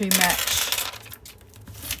to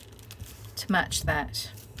match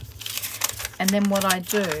that. And then what I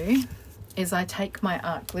do is I take my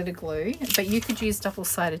art glitter glue, but you could use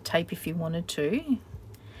double-sided tape if you wanted to,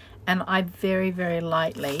 and I very, very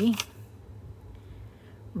lightly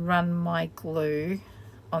run my glue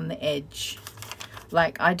on the edge.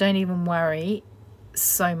 Like, I don't even worry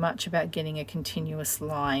so much about getting a continuous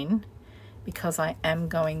line because I am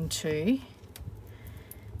going to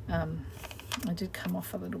I did come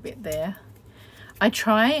off a little bit there. I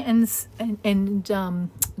try and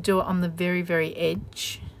do it on the very, very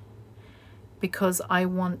edge because I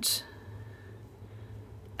want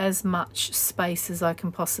as much space as I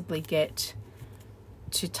can possibly get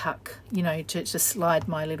to tuck, you know, to slide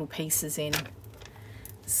my little pieces in.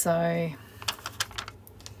 So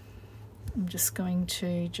I'm just going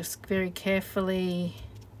to just very carefully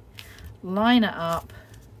line it up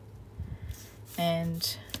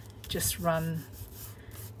and just run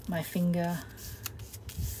my finger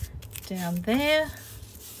down there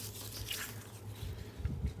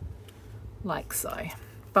like so.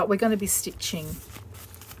 But we're going to be stitching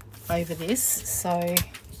over this, so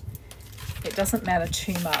it doesn't matter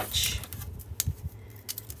too much.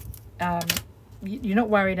 You're not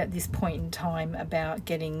worried at this point in time about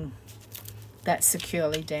getting that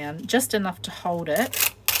securely down, just enough to hold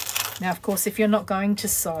it. Now, of course, if you're not going to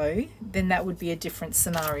sew, then that would be a different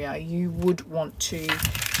scenario. You would want to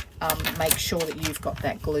make sure that you've got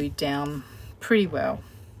that glued down pretty well.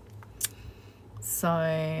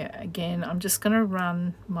 So again, I'm just going to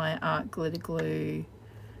run my art glitter glue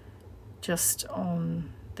just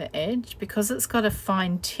on the edge because it's got a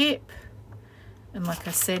fine tip, and like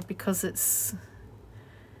I said, because it's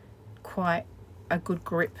quite a good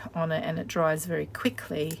grip on it and it dries very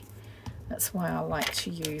quickly, that's why I like to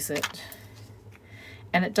use it.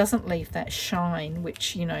 And it doesn't leave that shine,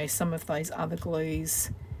 which, you know, some of those other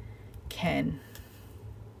glues can.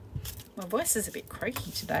 My voice is a bit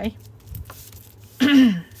croaky today.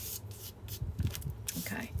 Okay,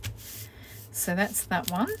 so that's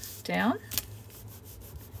that one down.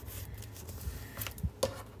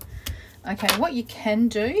 Okay, what you can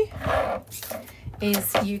do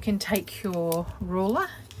is you can take your ruler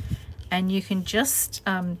and you can just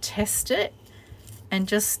test it and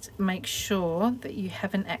just make sure that you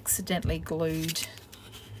haven't accidentally glued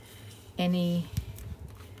any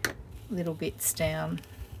little bits down.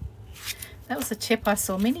 That was a tip I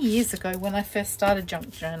saw many years ago when I first started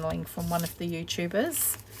junk journaling from one of the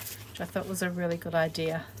YouTubers, which I thought was a really good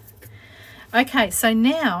idea. Okay, so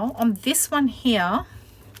now on this one here,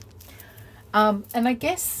 and I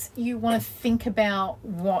guess you want to think about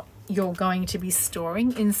what you're going to be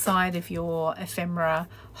storing inside of your ephemera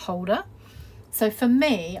holder. So for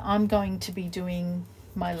me, I'm going to be doing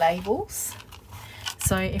my labels.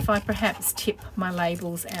 So if I perhaps tip my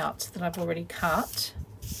labels out that I've already cut,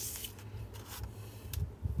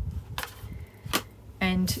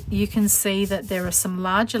 and you can see that there are some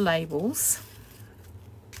larger labels.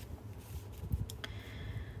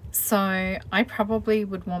 So I probably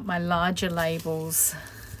would want my larger labels,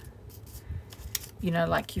 you know,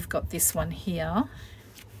 like you've got this one here.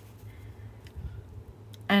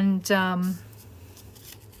 And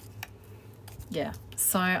Yeah,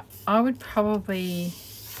 so I would probably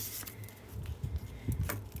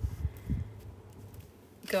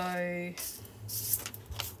go,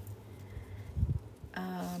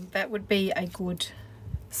 that would be a good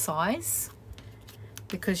size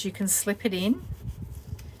because you can slip it in.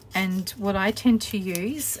 And what I tend to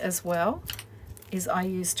use as well is I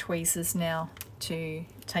use tweezers now to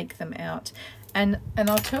take them out. And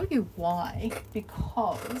I'll tell you why,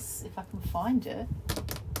 because if I can find it,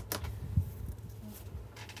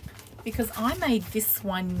 because I made this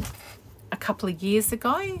one a couple of years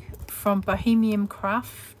ago from Bohemian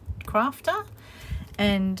Crafter,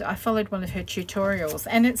 and I followed one of her tutorials,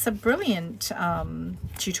 and it's a brilliant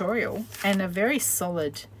tutorial and a very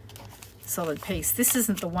solid piece. This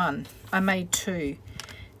isn't the one. I made two.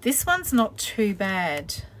 This one's not too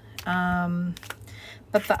bad,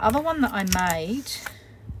 but the other one that I made,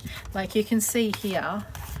 like you can see here,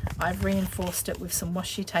 I've reinforced it with some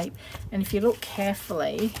washi tape, and if you look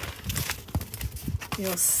carefully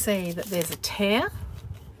you'll see that there's a tear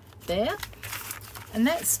there, and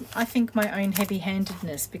that's, I think, my own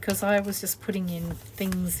heavy-handedness, because I was just putting in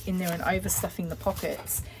things in there and overstuffing the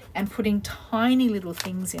pockets and putting tiny little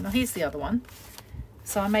things in. Oh, here's the other one.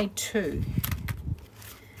 So I made two,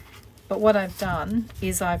 but what I've done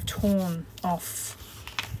is I've torn off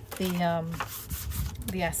the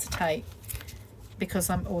acetate, because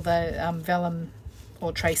or the vellum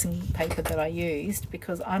or tracing paper that I used,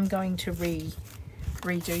 because I'm going to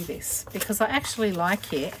redo this because I actually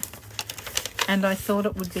like it, and I thought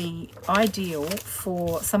it would be ideal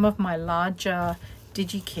for some of my larger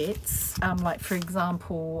Digi kits, like for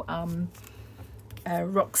example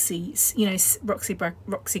Roxy, you know,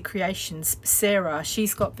 Roxy Creations, Sarah,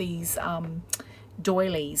 she's got these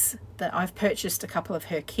doilies that I've purchased a couple of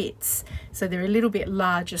her kits, so they're a little bit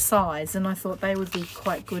larger size, and I thought they would be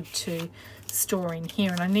quite good to store in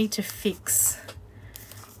here. And I need to fix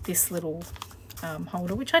this little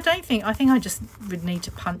holder, which I think I just would need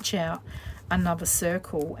to punch out another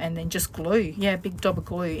circle and then just glue, yeah, a big dob of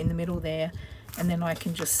glue in the middle there, and then I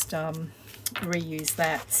can just reuse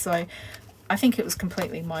that. So I think it was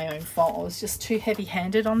completely my own fault. I was just too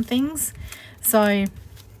heavy-handed on things. So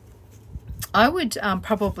I would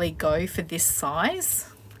probably go for this size,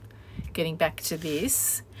 getting back to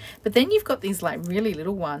this. But then you've got these like really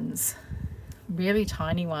little ones, really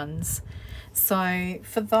tiny ones. So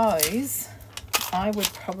for those, I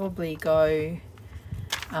would probably go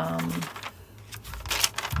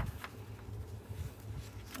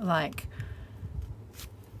like,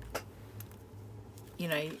 you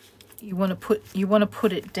know, you want to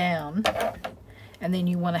put it down, and then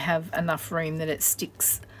you want to have enough room that it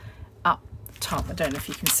sticks up top. I don't know if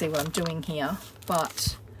you can see what I'm doing here,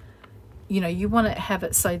 but you know, you want to have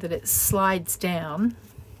it so that it slides down.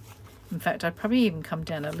 In fact, I'd probably even come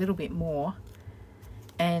down a little bit more,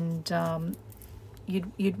 and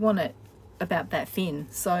you'd want it about that thin.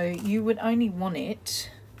 So you would only want it,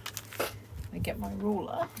 let me get my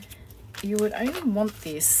ruler, you would only want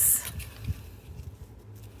this,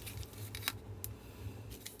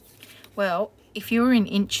 well, if you were in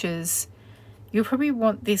inches, you'll probably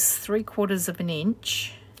want this 3/4 of an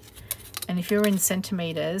inch, and if you're in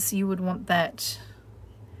centimeters, you would want that,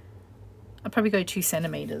 I'd probably go 2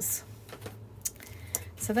 centimeters.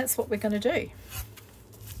 So that's what we're going to do.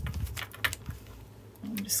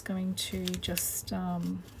 I'm just going to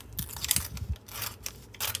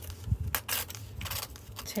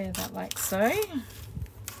tear that like so.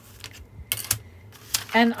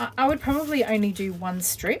 And I would probably only do one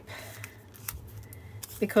strip,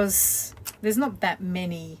 because there's not that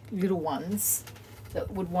many little ones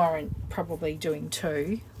that would warrant probably doing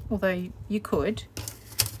 2, although you could.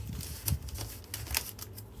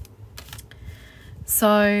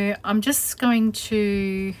 So I'm just going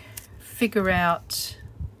to figure out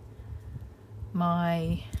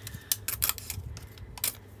my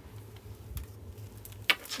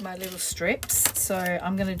little strips. So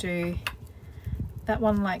I'm going to do that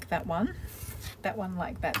one like that one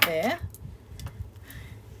like that there.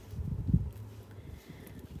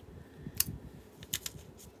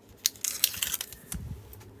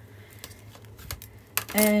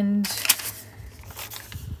 And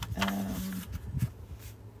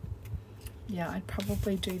yeah, I'd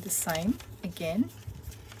probably do the same again.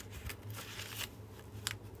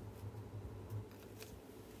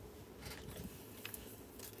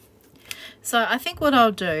 So I think what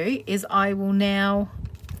I'll do is I will now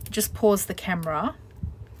just pause the camera,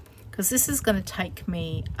 because this is going to take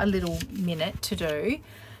me a little minute to do,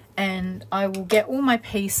 and I will get all my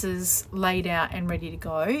pieces laid out and ready to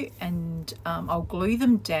go, and I'll glue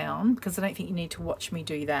them down, because I don't think you need to watch me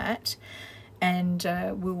do that. and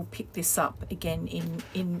we'll pick this up again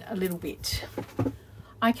in a little bit.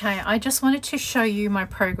 Okay, I just wanted to show you my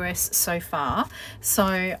progress so far.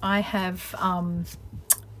 So I have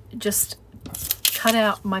just cut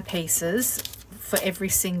out my pieces for every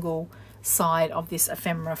single side of this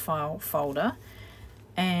ephemera file folder,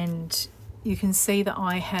 and you can see that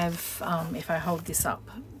I have, if I hold this up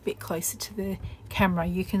a bit closer to the camera,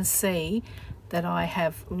 you can see that I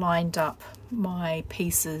have lined up my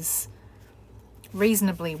pieces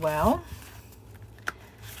reasonably well.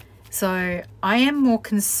 So I am more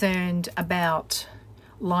concerned about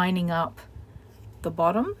lining up the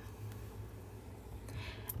bottom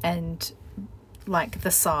and like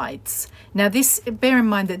the sides. Now this, bear in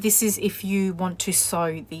mind that this is if you want to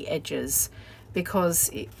sew the edges, because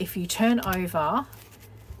if you turn over,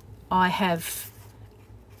 I have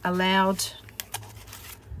allowed,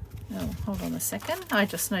 oh, hold on a second, I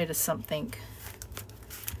just noticed something.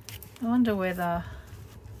 I wonder whether,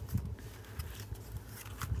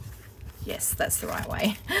 yes, that's the right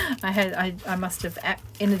way. I must have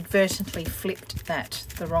inadvertently flipped that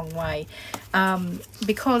the wrong way,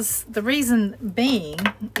 because the reason being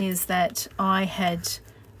is that I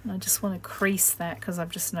just want to crease that, because I've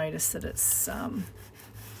just noticed that it's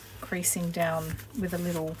creasing down with a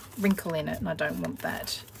little wrinkle in it, and I don't want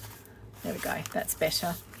that. There we go, that's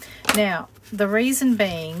better. Now the reason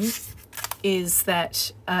being is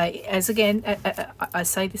that, as again, I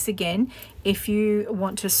say this again, if you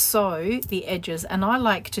want to sew the edges, and I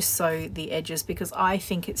like to sew the edges because I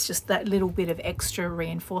think it's just that little bit of extra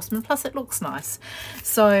reinforcement, plus it looks nice.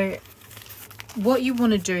 So what you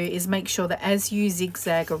want to do is make sure that as you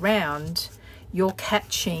zigzag around, you're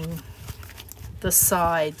catching the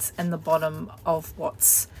sides and the bottom of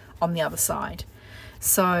what's on the other side.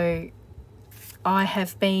 So I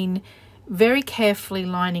have been very carefully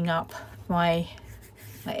lining up my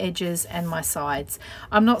edges and my sides.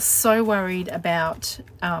 I'm not so worried about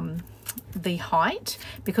the height,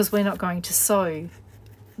 because we're not going to sew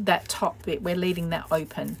that top bit, we're leaving that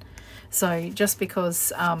open. So just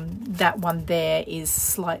because that one there is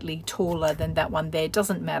slightly taller than that one there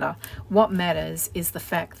doesn't matter. What matters is the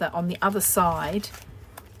fact that on the other side,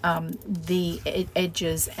 the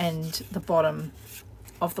edges and the bottom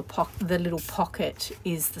of the little pocket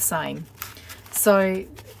is the same. So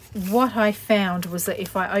what I found was that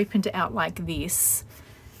if I opened it out like this,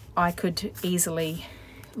 I could easily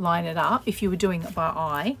line it up if you were doing it by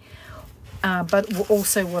eye. But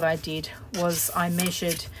also what I did was I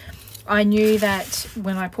measured. I knew that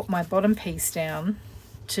when I put my bottom piece down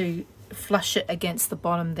to flush it against the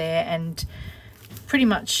bottom there, and pretty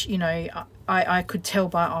much, you know, I could tell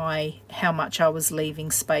by eye how much I was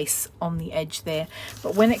leaving space on the edge there.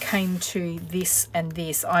 But when it came to this and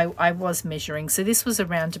this, I was measuring. So this was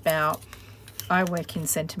around about, I work in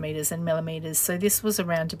centimeters and millimeters, so this was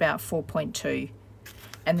around about 4.2.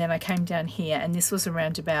 And then I came down here and this was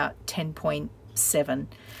around about 10.7.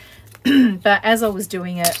 But as I was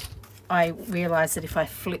doing it, I realized that if I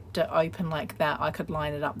flipped it open like that, I could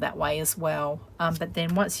line it up that way as well. But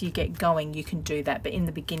then once you get going, you can do that. But in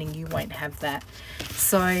the beginning, you won't have that.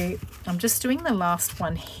 So I'm just doing the last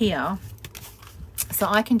one here. So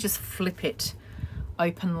I can just flip it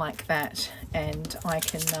open like that, and I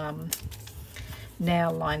can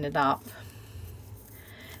now line it up.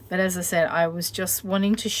 But as I said, I was just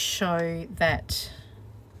wanting to show that,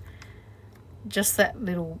 just that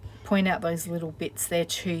little, point out those little bits there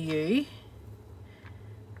to you.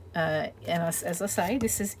 And as I say,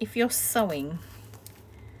 this is if you're sewing.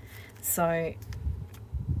 So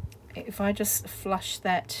if I just flush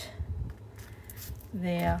that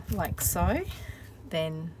there like so,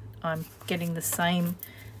 then I'm getting the same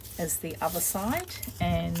as the other side.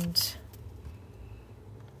 And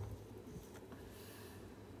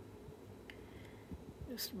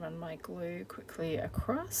just run my glue quickly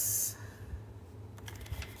across.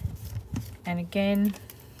 And again,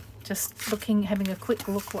 just looking, having a quick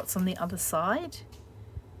look what's on the other side.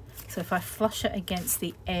 So if I flush it against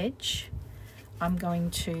the edge, I'm going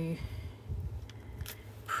to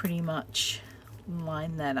pretty much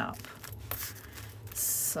line that up.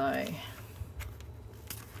 So,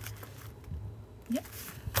 yep,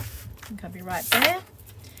 I think I'll be right there.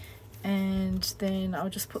 And then I'll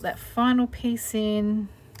just put that final piece in.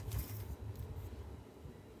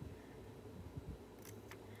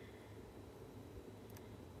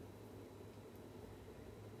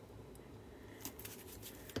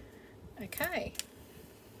 Okay,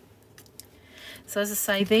 so as I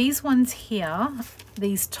say, these ones here,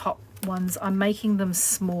 these top ones, I'm making them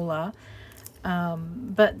smaller,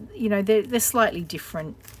 but you know, they're slightly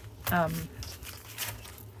different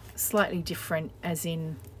slightly different as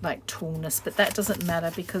in like tallness, but that doesn't matter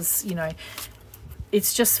because, you know,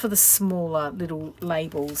 it's just for the smaller little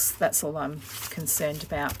labels. That's all I'm concerned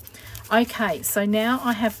about. Okay, so now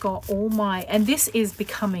I have got all my, and this is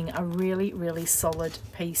becoming a really, really solid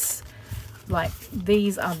piece. Like,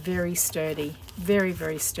 these are very sturdy, very,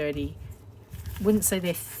 very sturdy. Wouldn't say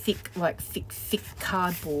they're thick, like thick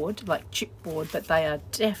cardboard, like chipboard, but they are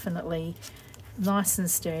definitely nice and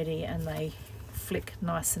sturdy, and they flick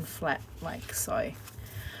nice and flat, like so.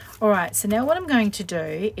 All right, so now what I'm going to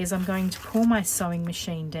do is I'm going to pull my sewing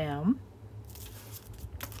machine down,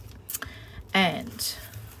 and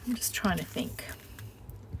I'm just trying to think.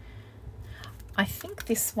 I think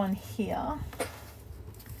this one here,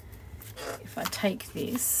 if I take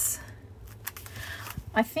this,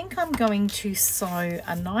 I think I'm going to sew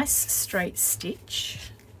a nice straight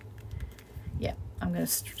stitch. Yeah, I'm going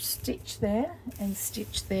to stitch there and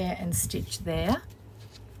stitch there and stitch there.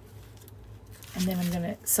 And then I'm going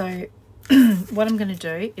to, so what I'm going to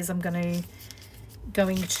do is I'm going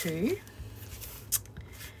to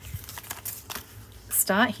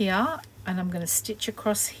start here, and I'm going to stitch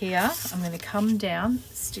across here. I'm going to come down,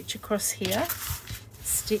 stitch across here,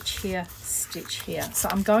 stitch here, stitch here. So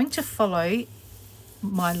I'm going to follow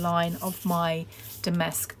my line of my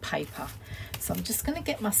damask paper. So I'm just going to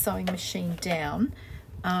get my sewing machine down.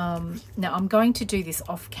 Now I'm going to do this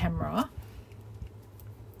off camera,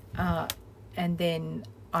 and then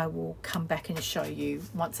I will come back and show you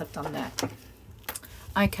once I've done that.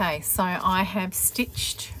 Okay, so I have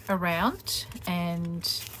stitched around, and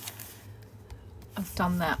I've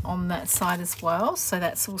done that on that side as well, so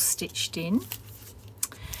that's all stitched in.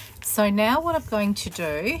 So now what I'm going to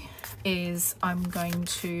do is I'm going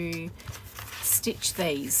to stitch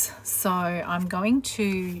these. So I'm going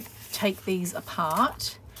to take these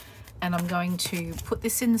apart, and I'm going to put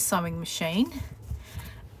this in the sewing machine,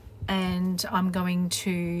 and I'm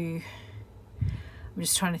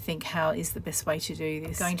just trying to think how is the best way to do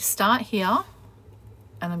this. I'm going to start here,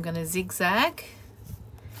 and I'm going to zigzag,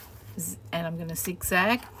 and I'm going to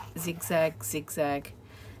zigzag, zigzag, zigzag,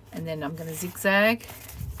 and then I'm going to zigzag,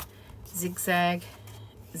 zigzag,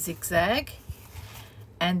 zigzag,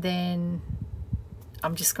 and then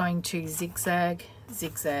I'm just going to zigzag,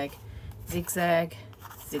 zigzag, zigzag,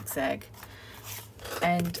 zigzag,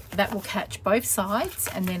 and that will catch both sides,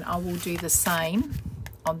 and then I will do the same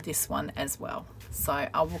on this one as well. So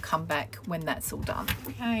I will come back when that's all done.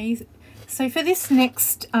 Okay, so for this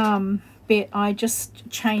next bit, I just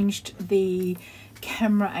changed the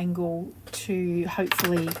camera angle to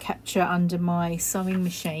hopefully capture under my sewing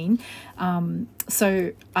machine.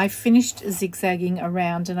 So I finished zigzagging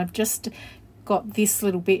around, and I've just got this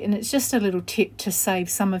little bit, and it's just a little tip to save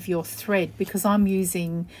some of your thread, because I'm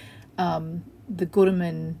using the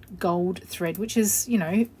Gutermann gold thread, which is, you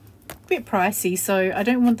know, a bit pricey, so I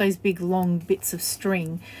don't want those big long bits of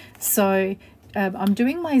string. So I'm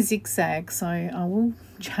doing my zigzag, so I will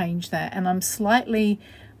change that, and I'm slightly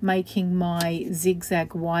making my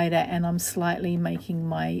zigzag wider, and I'm slightly making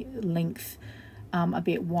my length a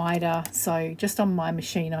bit wider. So just on my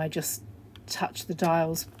machine, I just touch the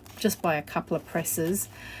dials just by a couple of presses.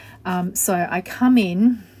 So I come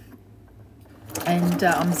in, and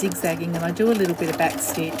I'm zigzagging, and I do a little bit of back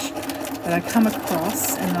stitch, but I come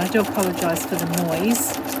across, and I do apologize for the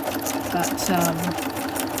noise, but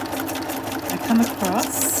I come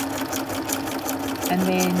across, and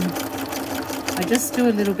then I just do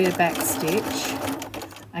a little bit of back stitch.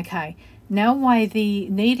 Okay, now while the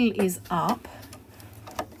needle is up,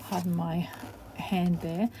 pardon my hand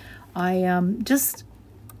there, I just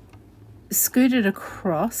scoot it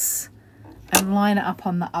across and line it up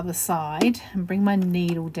on the other side, and bring my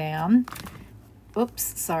needle down.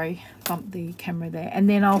 Oops, sorry, bumped the camera there. And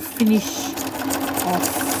then I'll finish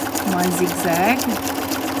off my zigzag.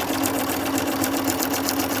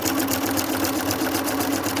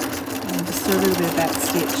 And just do a little bit of back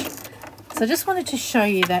stitch. So I just wanted to show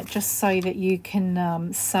you that, just so that you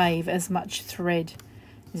can save as much thread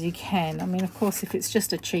as you can. I mean, of course, if it's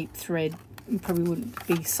just a cheap thread, you probably wouldn't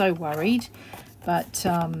be so worried, but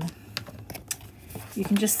you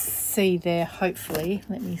can just see there, hopefully,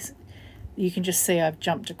 you can just see I've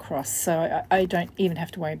jumped across, so I don't even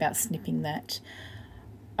have to worry about snipping that.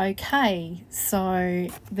 Okay, so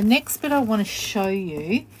the next bit I want to show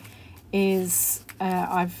you is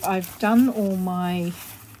I've done all my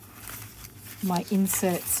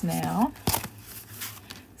inserts now,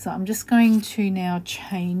 so I'm just going to now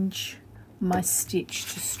change my stitch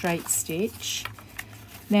to straight stitch.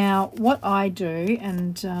 Now what I do,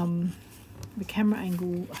 and the camera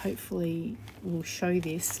angle hopefully will show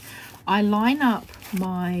this, I line up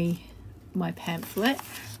my my pamphlet.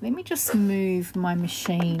 Let me just move my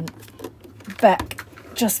machine back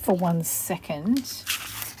just for 1 second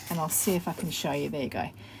and I'll see if I can show you. There you go.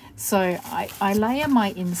 So I layer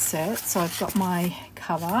my insert. So I've got my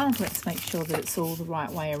cover. Let's make sure that it's all the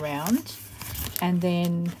right way around. And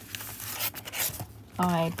then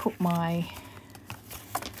I put my,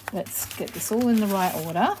 let's get this all in the right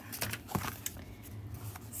order.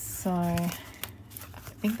 So I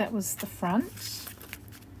think that was the front.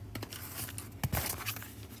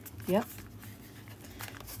 Yep.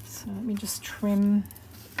 So let me just trim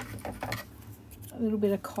a little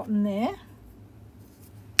bit of cotton there.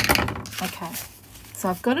 Okay, so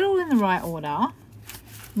I've got it all in the right order.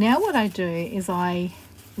 Now what I do is I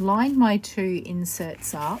line my 2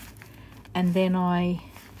 inserts up, and then now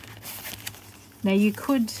you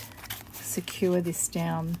could secure this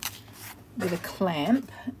down with a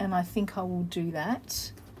clamp, and I think I will do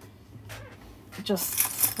that just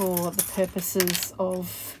for the purposes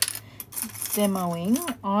of demoing.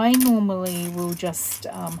 I normally will just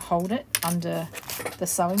hold it under the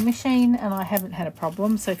sewing machine, and I haven't had a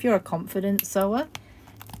problem. So if you're a confident sewer,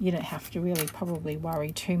 you don't have to really probably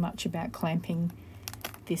worry too much about clamping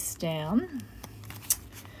this down.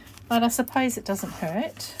 But I suppose it doesn't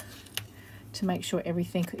hurt to make sure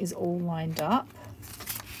everything is all lined up.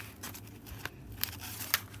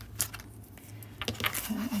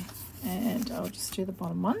 Okay, and I'll just do the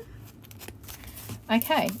bottom one.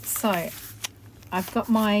 Okay, so I've got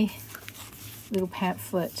my little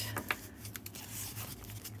pamphlet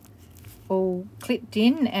all clipped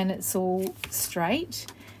in and it's all straight.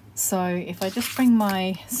 So if I just bring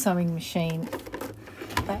my sewing machine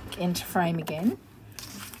back into frame again,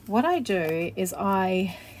 what I do is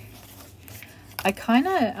I kind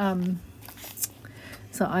of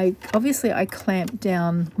so I clamp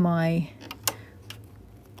down my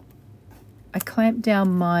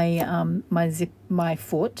my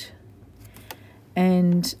foot,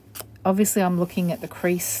 and obviously I'm looking at the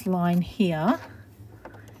crease line here,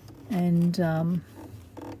 and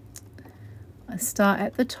I start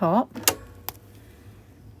at the top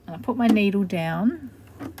and I put my needle down.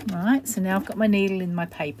 Right, so now I've got my needle in my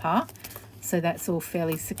paper, so that's all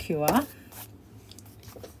fairly secure.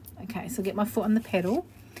 Okay, so get my foot on the pedal,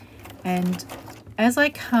 and as I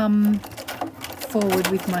come forward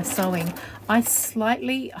with my sewing, I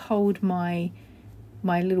slightly hold my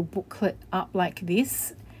little booklet up like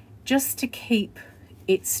this just to keep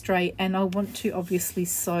it straight, and I want to obviously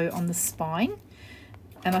sew on the spine,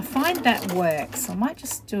 and I find that works. I might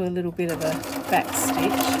just do a little bit of a back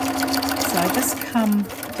stitch. So I just come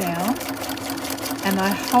down and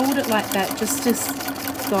I hold it like that just to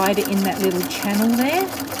guide it in that little channel there,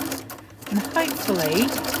 and hopefully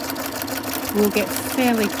we'll get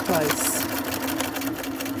fairly close.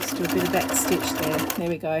 Just do a bit of back stitch there. There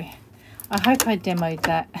we go. I hope I demoed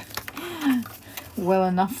that well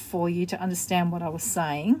enough for you to understand what I was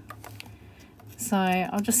saying. So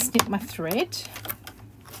I'll just snip my thread.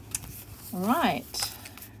 All right.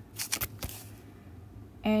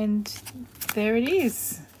 And there it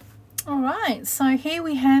is. All right, so here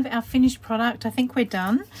we have our finished product. I think we're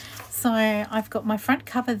done. So I've got my front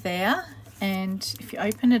cover there, and if you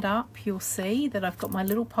open it up, you'll see that I've got my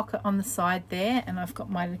little pocket on the side there, and I've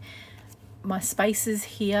got my spaces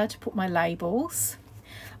here to put my labels.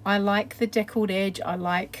 I like the deckled edge. I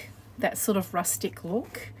like that sort of rustic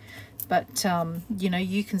look, but you know,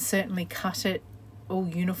 you can certainly cut it all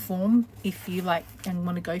uniform if you like and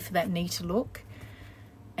want to go for that neater look.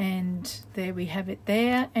 And there we have it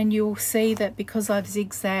there, and you'll see that because I've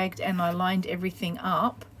zigzagged and I lined everything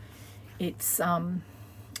up, it's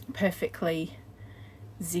perfectly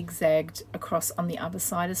zigzagged across on the other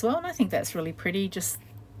side as well, and I think that's really pretty, just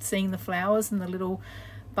seeing the flowers and the little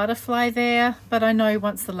butterfly there. But I know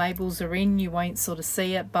once the labels are in, you won't sort of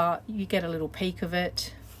see it, but you get a little peek of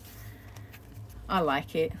it. I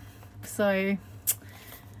like it. So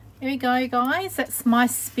there we go, guys. That's my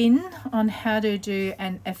spin on how to do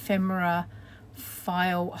an ephemera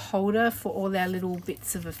file holder for all our little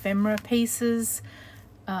bits of ephemera pieces.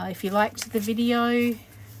 If you liked the video,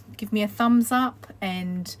 give me a thumbs up,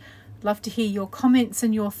 and I'd love to hear your comments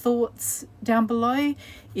and your thoughts down below.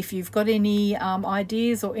 If you've got any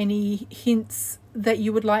ideas or any hints that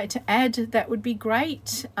you would like to add, that would be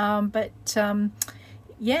great.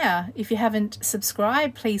 Yeah, if you haven't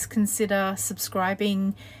subscribed, please consider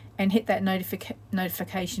subscribing and hit that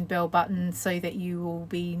notification bell button so that you will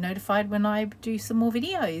be notified when I do some more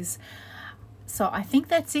videos. So I think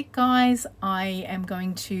that's it, guys. I am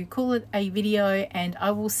going to call it a video, and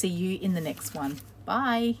I will see you in the next one.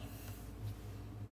 Bye.